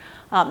here?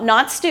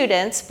 Not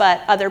students,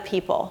 but other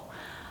people.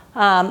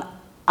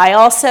 I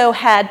also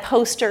had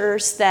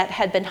posters that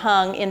had been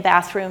hung in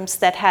bathrooms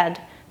that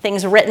had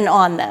things written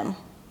on them.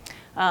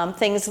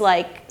 Things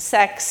like,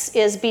 sex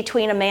is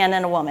between a man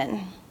and a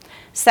woman.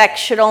 Sex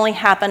should only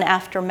happen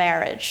after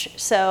marriage.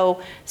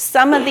 So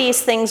some of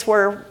these things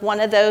were one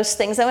of those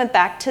things. I went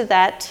back to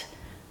that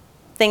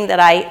thing that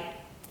I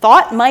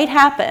thought might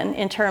happen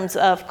in terms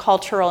of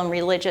cultural and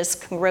religious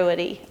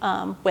congruity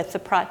with the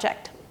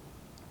project.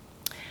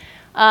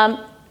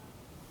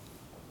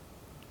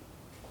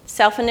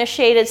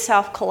 Self-initiated,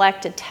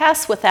 self-collected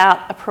tests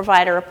without a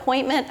provider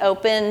appointment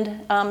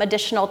opened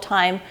additional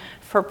time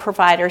for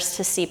providers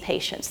to see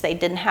patients. They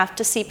didn't have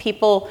to see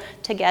people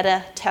to get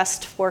a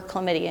test for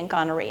chlamydia and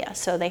gonorrhea,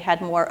 so they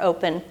had more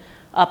open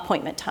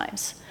appointment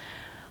times.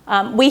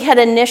 We had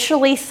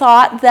initially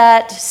thought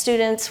that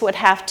students would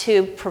have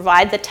to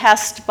provide the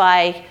test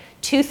by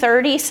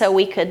 2:30 so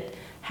we could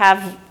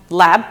have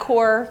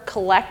LabCorp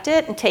collect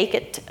it and take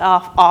it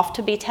off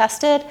to be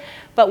tested.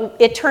 But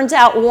it turns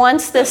out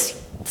once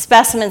this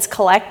specimen's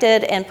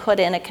collected and put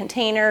in a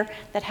container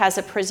that has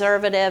a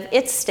preservative,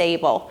 it's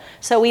stable.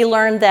 So we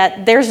learned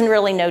that there's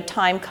really no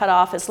time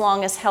cutoff as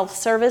long as health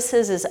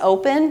services is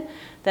open,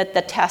 that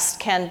the test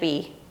can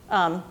be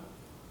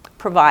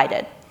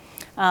provided.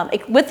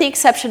 With the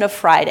exception of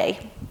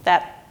Friday.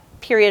 That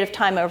period of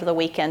time over the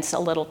weekend's a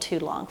little too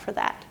long for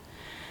that.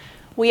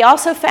 We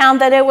also found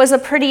that it was a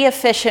pretty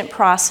efficient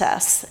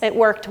process. It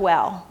worked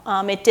well.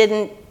 It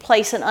didn't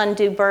place an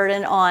undue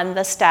burden on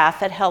the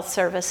staff at health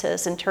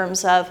services in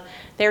terms of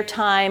their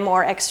time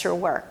or extra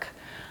work.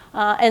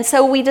 And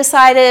so we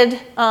decided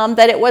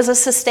that it was a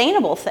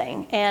sustainable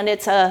thing, and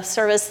it's a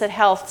service that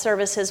health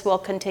services will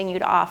continue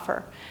to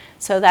offer.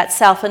 So that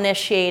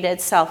self-initiated,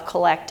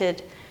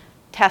 self-collected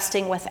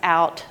testing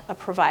without a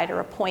provider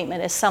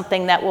appointment is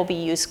something that will be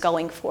used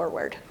going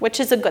forward, which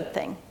is a good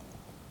thing.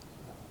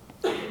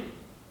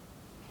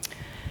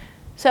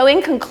 So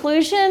in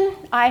conclusion,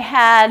 I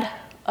had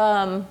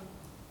a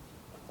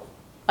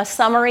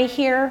summary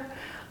here.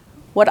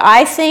 What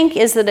I think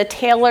is that a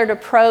tailored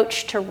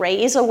approach to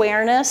raise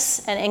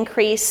awareness and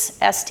increase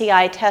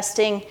STI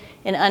testing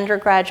in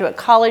undergraduate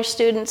college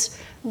students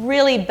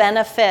really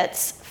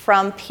benefits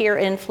from peer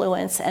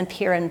influence and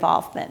peer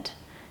involvement.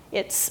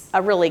 It's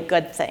a really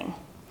good thing.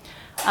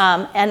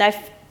 And I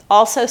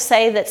also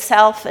say that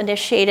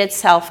self-initiated,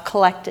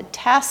 self-collected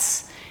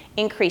tests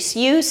increase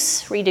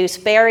use, reduce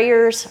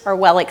barriers, are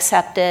well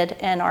accepted,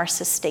 and are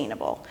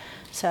sustainable.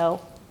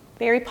 So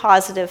very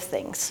positive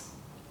things.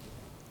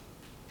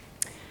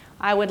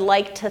 I would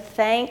like to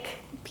thank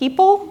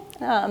people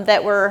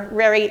that were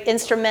very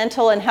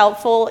instrumental and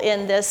helpful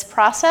in this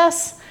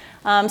process.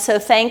 So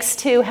thanks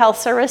to Health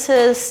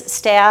Services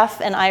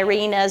staff and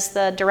Irene as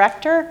the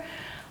director.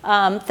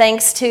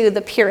 Thanks to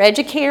the peer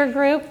educator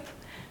group.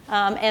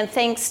 And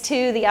thanks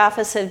to the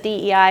Office of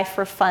DEI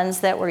for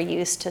funds that were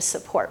used to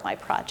support my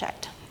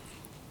project.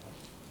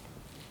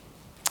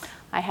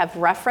 I have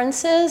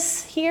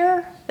references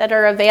here that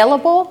are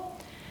available.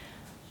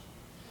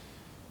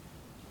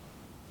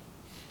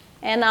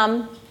 And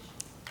I'm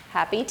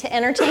happy to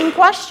entertain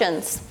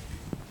questions.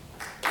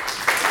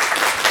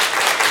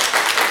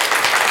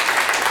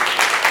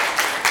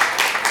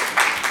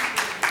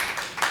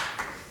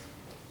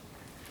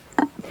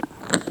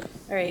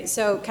 All right,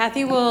 so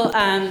Cathy will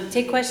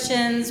take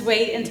questions,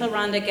 wait until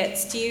Rhonda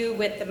gets to you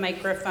with the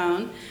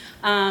microphone.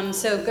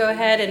 So go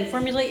ahead and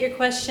formulate your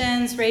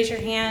questions, raise your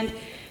hand,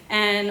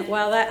 and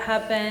while that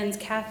happens,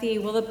 Cathy,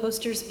 will the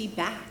posters be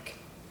back?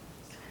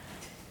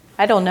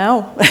 I don't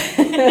know.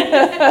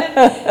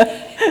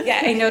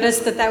 Yeah, I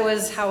noticed that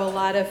was how a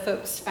lot of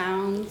folks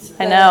found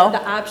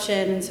the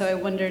option, and so I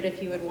wondered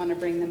if you would want to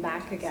bring them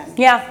back again.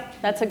 Yeah,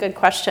 that's a good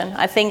question.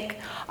 I think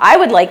I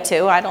would like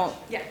to. I don't.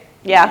 Yeah.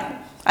 Yeah.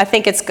 I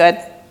think it's good.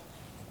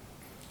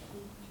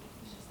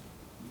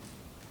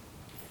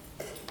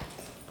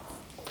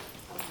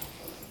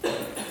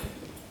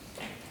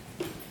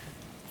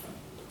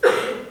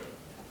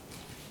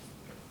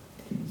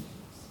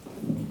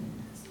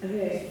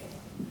 Okay.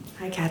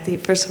 Hi, Cathy.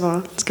 First of all,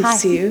 it's good Hi. to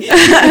see you.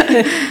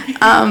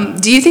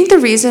 Do you think the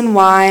reason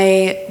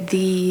why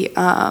the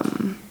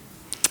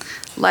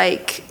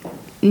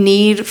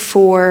need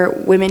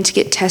for women to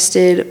get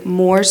tested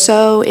more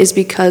so is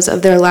because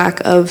of their lack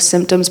of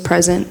symptoms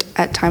present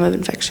at time of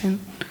infection?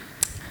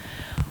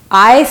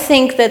 I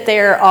think that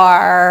there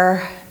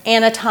are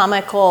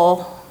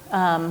anatomical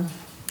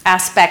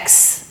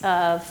aspects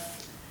of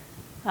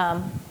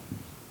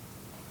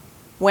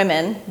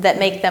women that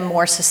make them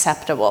more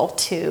susceptible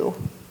to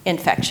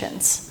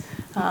infections.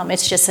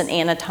 It's just an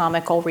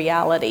anatomical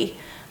reality.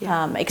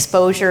 Yeah.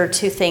 Exposure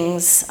to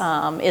things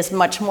is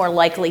much more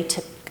likely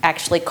to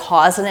actually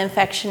cause an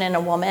infection in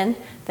a woman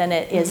than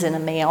it is in a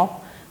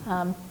male,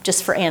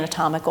 just for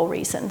anatomical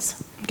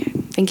reasons. Okay,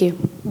 thank you.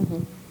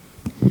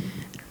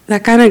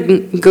 That kind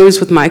of goes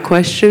with my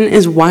question,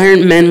 is why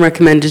aren't men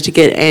recommended to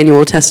get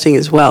annual testing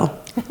as well?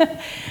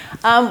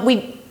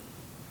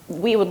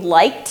 We would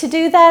like to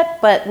do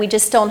that, but we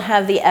just don't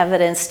have the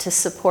evidence to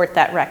support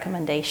that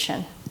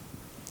recommendation.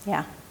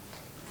 Yeah.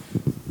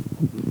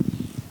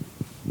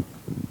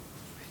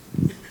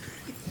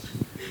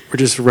 We're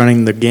just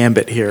running the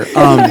gambit here.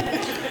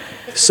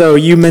 So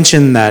you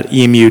mentioned that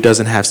EMU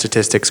doesn't have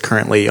statistics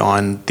currently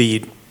on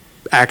the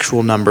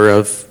actual number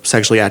of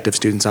sexually active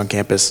students on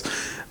campus.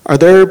 Are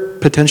there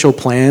potential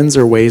plans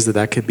or ways that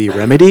that could be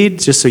remedied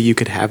just so you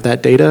could have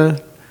that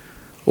data?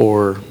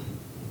 Or?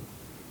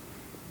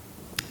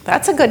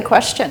 That's a good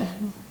question.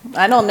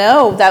 I don't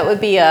know. That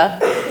would be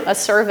a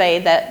survey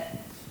that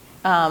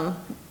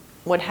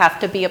would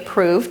have to be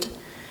approved,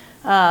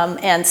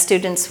 and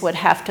students would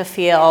have to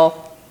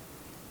feel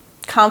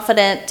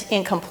confident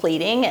in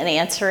completing and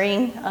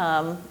answering,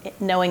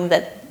 knowing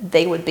that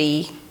they would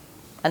be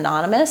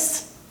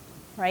anonymous,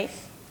 right?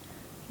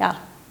 Yeah.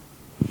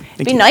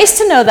 It'd be nice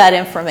to know that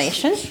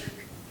information.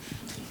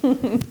 Are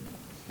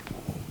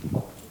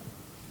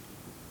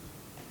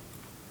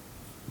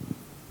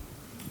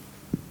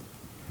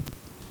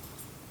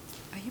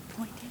you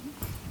pointing?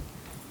 I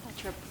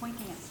thought you were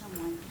pointing at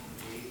someone.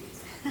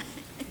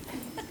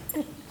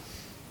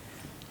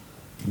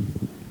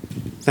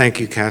 Thank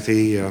you,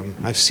 Cathy.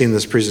 I've seen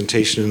this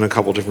presentation in a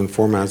couple different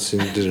formats,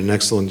 and you did an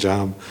excellent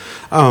job.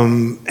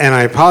 And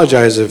I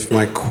apologize if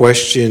my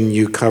question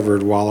you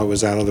covered while I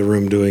was out of the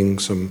room doing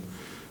some,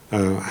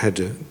 had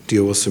to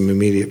deal with some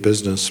immediate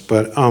business.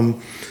 But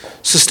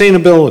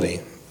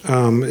sustainability.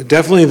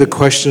 Definitely the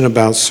question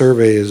about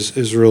survey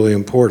is really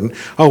important.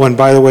 Oh, and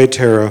by the way,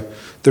 Tara,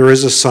 there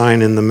is a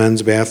sign in the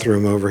men's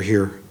bathroom over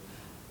here.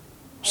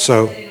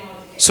 So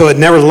it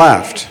never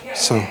left.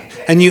 So,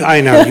 and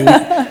I know you.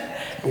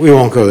 We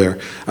won't go there.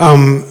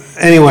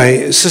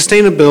 Anyway,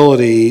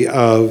 sustainability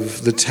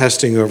of the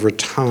testing over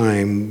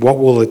time, what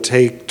will it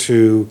take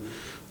to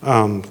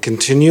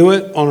continue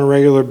it on a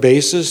regular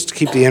basis, to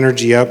keep the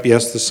energy up?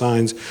 Yes, the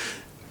signs.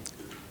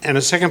 And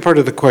a second part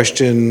of the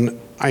question,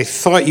 I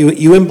thought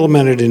you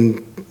implemented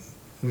in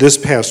this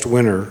past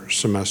winter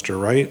semester,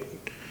 right?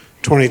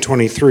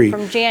 2023.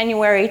 From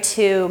January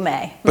to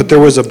May. But there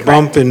was a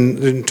bump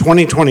in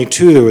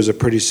 2022, there was a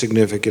pretty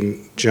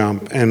significant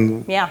jump.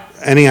 And Yeah.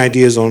 any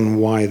ideas on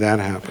why that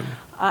happened?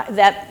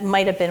 That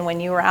might have been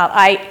when you were out.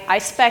 I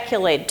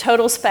speculate,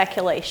 total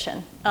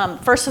speculation.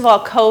 First of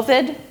all,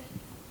 COVID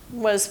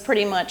was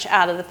pretty much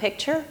out of the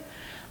picture.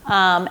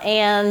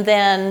 And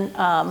then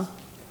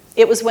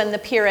it was when the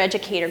peer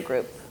educator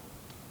group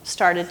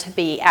started to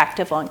be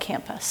active on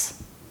campus.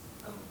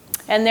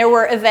 And there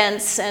were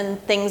events and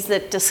things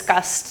that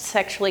discussed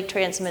sexually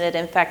transmitted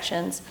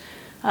infections,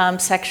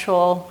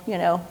 sexual,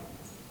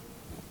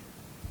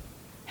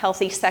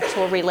 healthy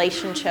sexual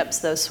relationships,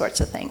 those sorts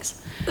of things.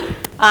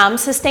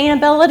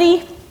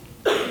 Sustainability,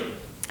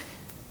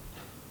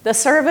 the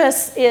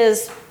service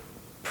is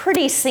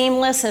pretty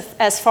seamless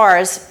as far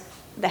as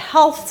the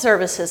health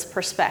services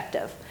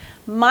perspective.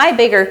 My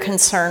bigger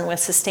concern with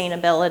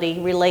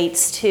sustainability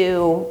relates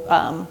to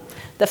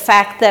the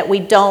fact that we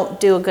don't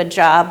do a good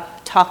job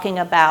talking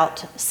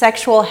about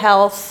sexual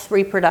health,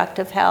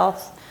 reproductive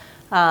health,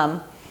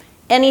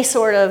 any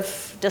sort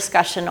of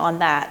discussion on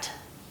that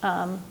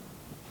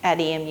at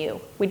EMU.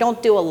 We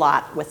don't do a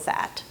lot with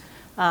that.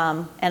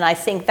 And I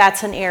think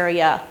that's an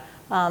area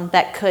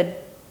that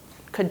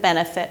could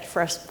benefit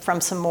from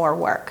some more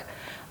work.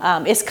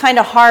 It's kind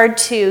of hard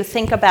to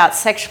think about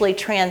sexually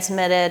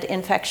transmitted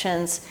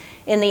infections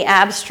in the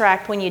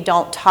abstract when you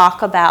don't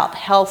talk about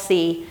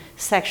healthy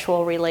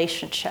sexual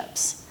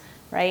relationships,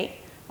 right?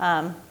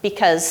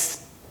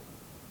 Because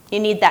you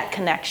need that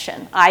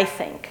connection, I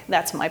think.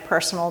 That's my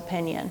personal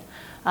opinion.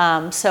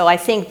 So I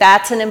think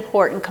that's an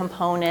important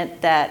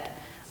component that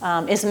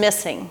is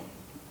missing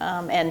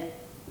and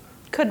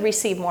could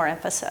receive more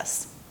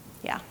emphasis.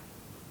 Yeah.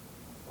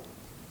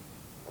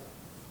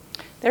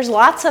 There's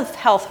lots of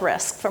health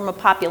risks from a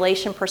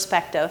population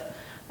perspective.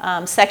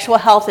 Sexual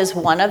health is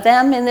one of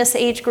them in this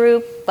age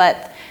group,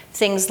 but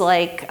things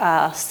like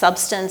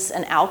substance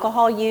and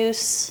alcohol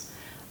use,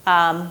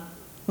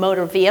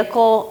 motor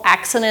vehicle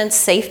accidents,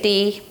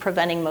 safety,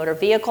 preventing motor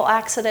vehicle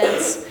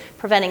accidents,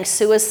 preventing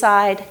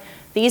suicide.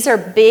 These are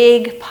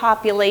big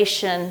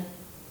population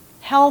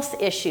health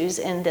issues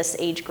in this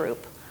age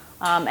group.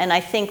 And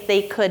I think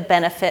they could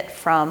benefit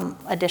from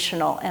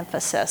additional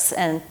emphasis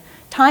and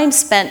time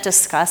spent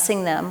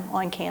discussing them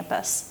on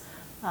campus.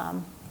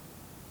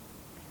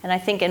 And I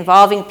think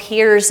involving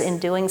peers in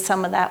doing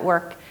some of that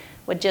work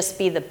would just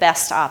be the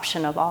best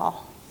option of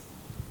all.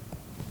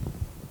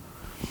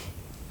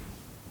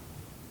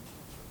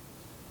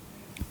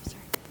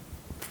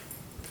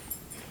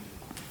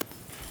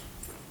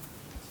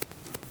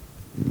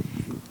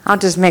 I'll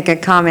just make a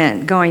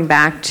comment going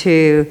back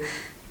to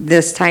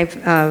this type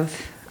of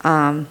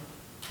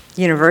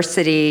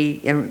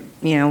university,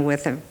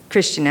 with a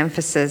Christian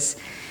emphasis.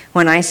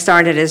 When I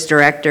started as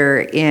director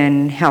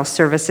in health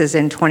services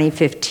in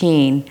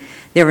 2015,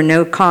 there were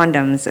no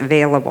condoms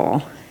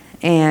available.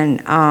 And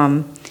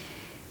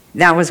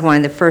that was one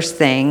of the first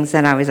things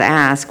that I was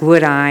asked,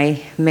 would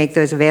I make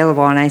those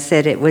available? And I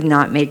said it would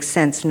not make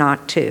sense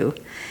not to.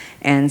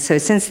 And so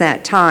since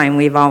that time,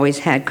 we've always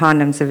had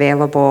condoms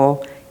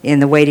available in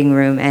the waiting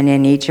room and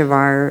in each of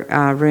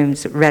our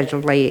rooms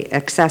readily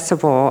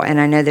accessible. And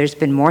I know there's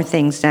been more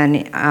things done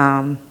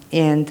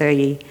in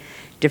the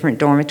different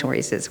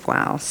dormitories as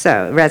well,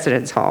 so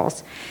residence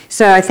halls.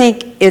 So I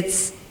think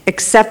it's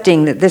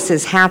accepting that this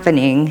is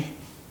happening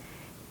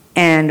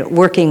and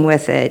working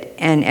with it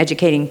and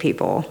educating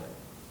people.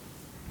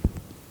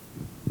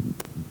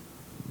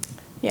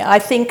 Yeah, I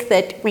think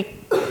that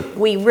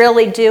we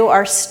really do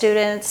our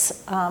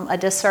students a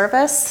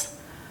disservice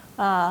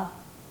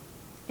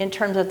in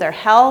terms of their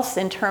health,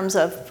 in terms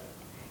of,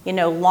 you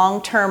know,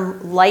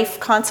 long-term life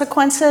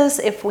consequences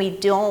if we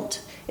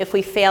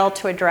fail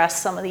to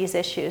address some of these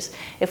issues.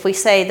 If we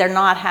say they're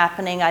not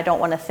happening, I don't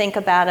want to think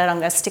about it, I'm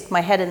going to stick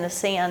my head in the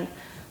sand,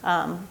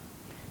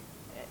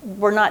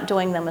 we're not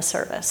doing them a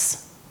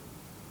service.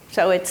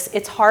 So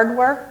it's hard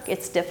work,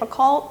 it's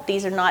difficult.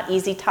 These are not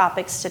easy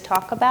topics to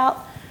talk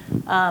about,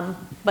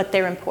 but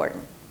they're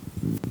important.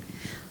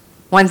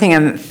 One thing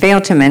I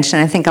failed to mention,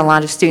 I think a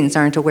lot of students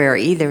aren't aware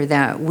either,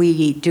 that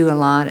we do a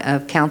lot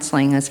of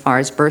counseling as far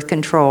as birth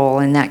control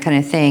and that kind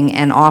of thing,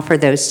 and offer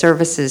those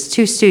services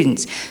to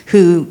students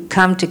who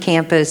come to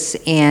campus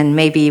and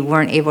maybe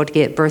weren't able to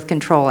get birth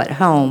control at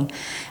home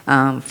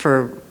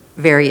for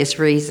various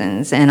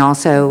reasons. And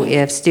also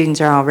if students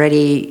are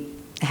already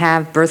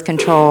have birth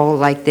control,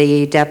 like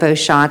the depot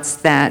shots,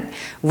 that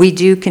we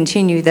do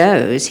continue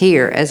those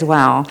here as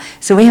well.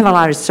 So we have a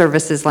lot of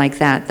services like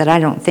that that I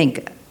don't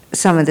think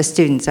some of the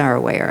students are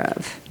aware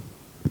of.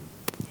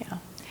 Yeah.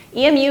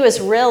 EMU is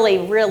really,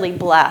 really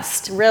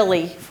blessed,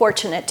 really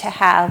fortunate to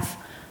have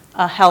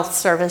health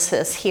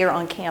services here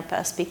on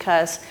campus,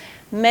 because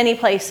many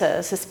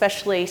places,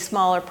 especially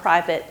smaller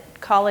private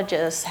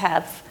colleges,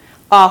 have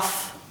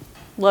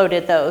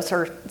offloaded those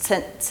or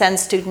send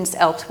students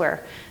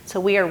elsewhere. So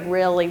we are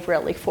really,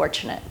 really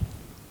fortunate.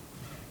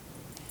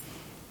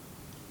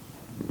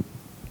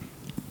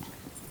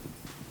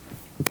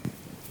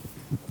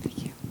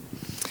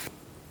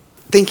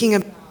 Thinking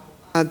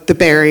about the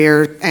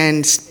barrier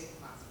and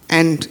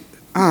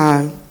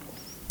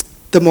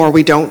the more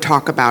we don't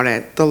talk about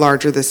it, the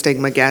larger the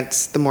stigma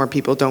gets, the more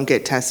people don't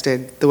get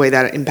tested, the way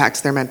that it impacts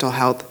their mental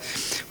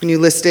health. When you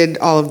listed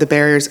all of the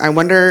barriers, I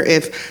wonder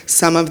if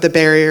some of the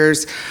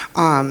barriers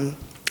are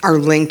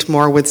linked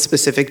more with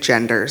specific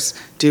genders.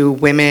 Do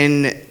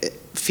women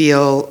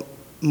feel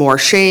more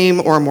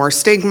shame or more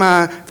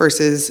stigma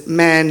versus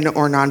men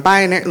or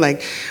non-binary?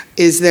 Like,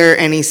 is there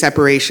any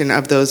separation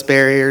of those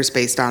barriers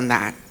based on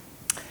that?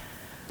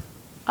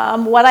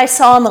 What I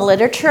saw in the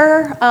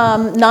literature,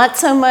 not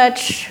so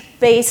much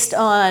based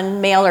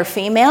on male or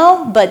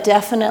female, but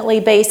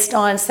definitely based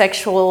on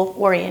sexual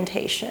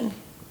orientation.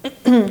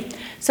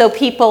 So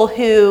people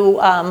who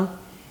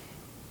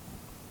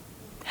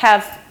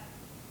have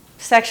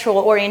sexual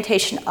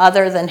orientation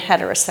other than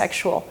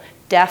heterosexual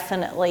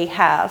definitely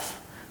have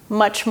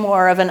much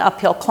more of an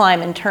uphill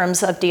climb in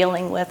terms of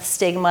dealing with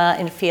stigma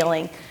and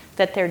feeling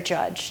that they're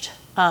judged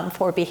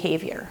for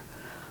behavior.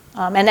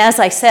 And as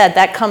I said,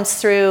 that comes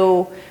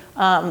through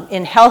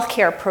in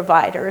healthcare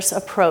providers'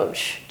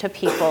 approach to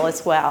people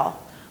as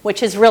well,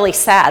 which is really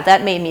sad.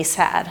 That made me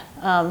sad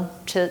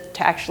to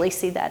actually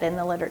see that in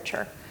the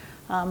literature.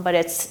 But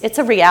it's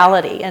a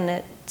reality, and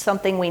it's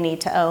something we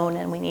need to own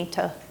and we need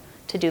to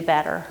do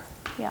better.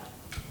 Yeah.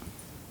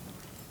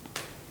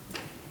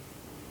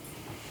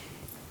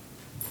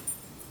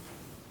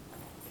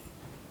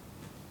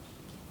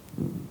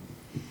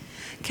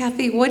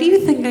 Cathy, what do you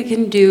think I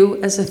can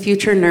do as a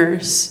future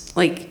nurse?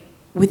 Like,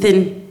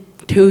 within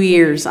 2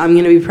 years, I'm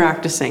going to be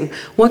practicing.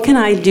 What can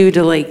I do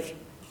to, like,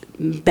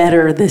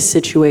 better this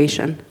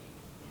situation?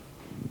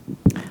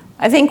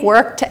 I think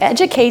work to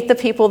educate the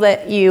people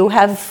that you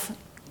have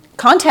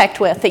contact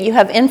with, that you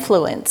have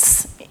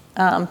influence,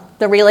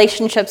 the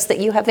relationships that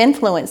you have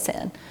influence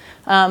in.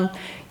 I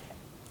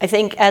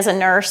think as a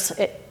nurse,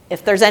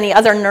 if there's any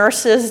other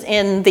nurses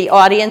in the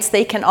audience,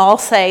 they can all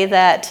say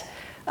that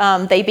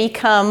they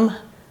become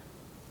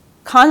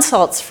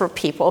consults for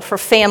people, for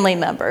family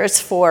members,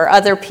 for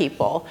other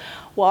people.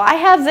 Well, I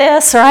have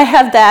this or I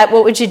have that.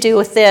 What would you do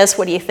with this?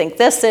 What do you think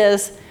this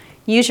is?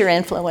 Use your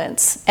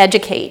influence.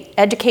 Educate.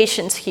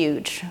 Education's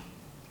huge.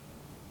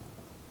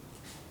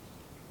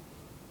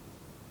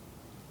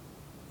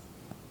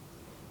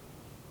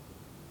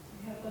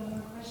 We have one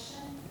more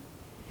question.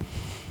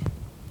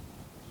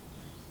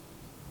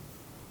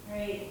 All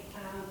right.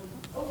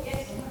 Oh,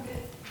 yes, one more.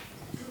 Good.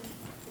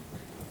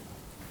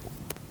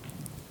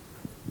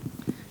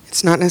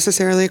 It's not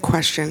necessarily a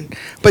question,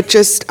 but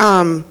just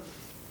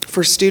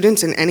for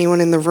students and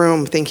anyone in the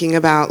room thinking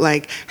about,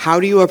 like, how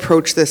do you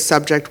approach this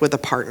subject with a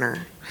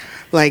partner?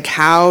 Like,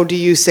 how do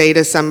you say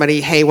to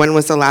somebody, hey, when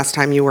was the last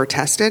time you were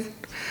tested?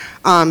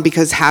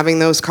 because having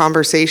those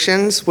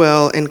conversations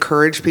will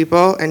encourage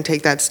people and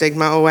take that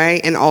stigma away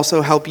and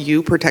also help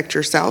you protect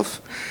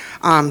yourself.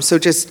 So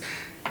just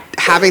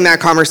having that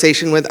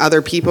conversation with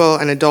other people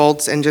and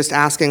adults and just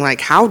asking,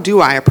 like, how do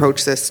I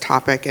approach this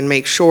topic and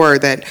make sure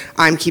that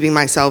I'm keeping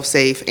myself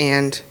safe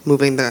and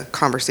moving the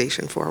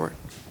conversation forward.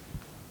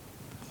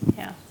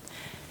 Yeah.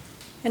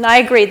 And I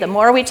agree, the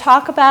more we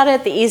talk about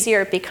it, the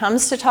easier it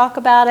becomes to talk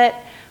about it.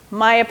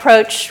 My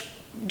approach,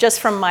 just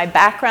from my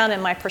background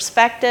and my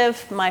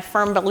perspective, my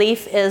firm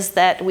belief is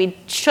that we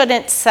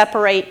shouldn't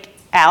separate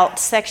out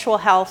sexual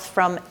health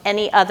from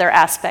any other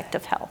aspect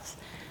of health.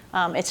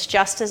 It's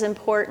just as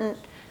important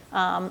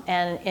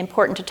and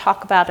important to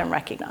talk about and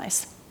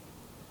recognize.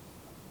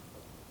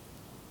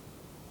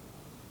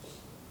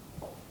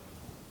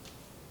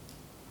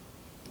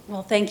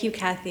 Well, thank you,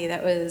 Cathy.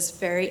 That was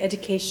very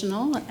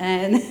educational,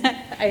 and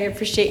I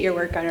appreciate your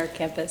work on our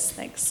campus.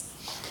 Thanks.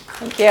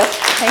 Thank you.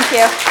 Thank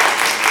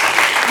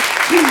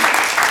you.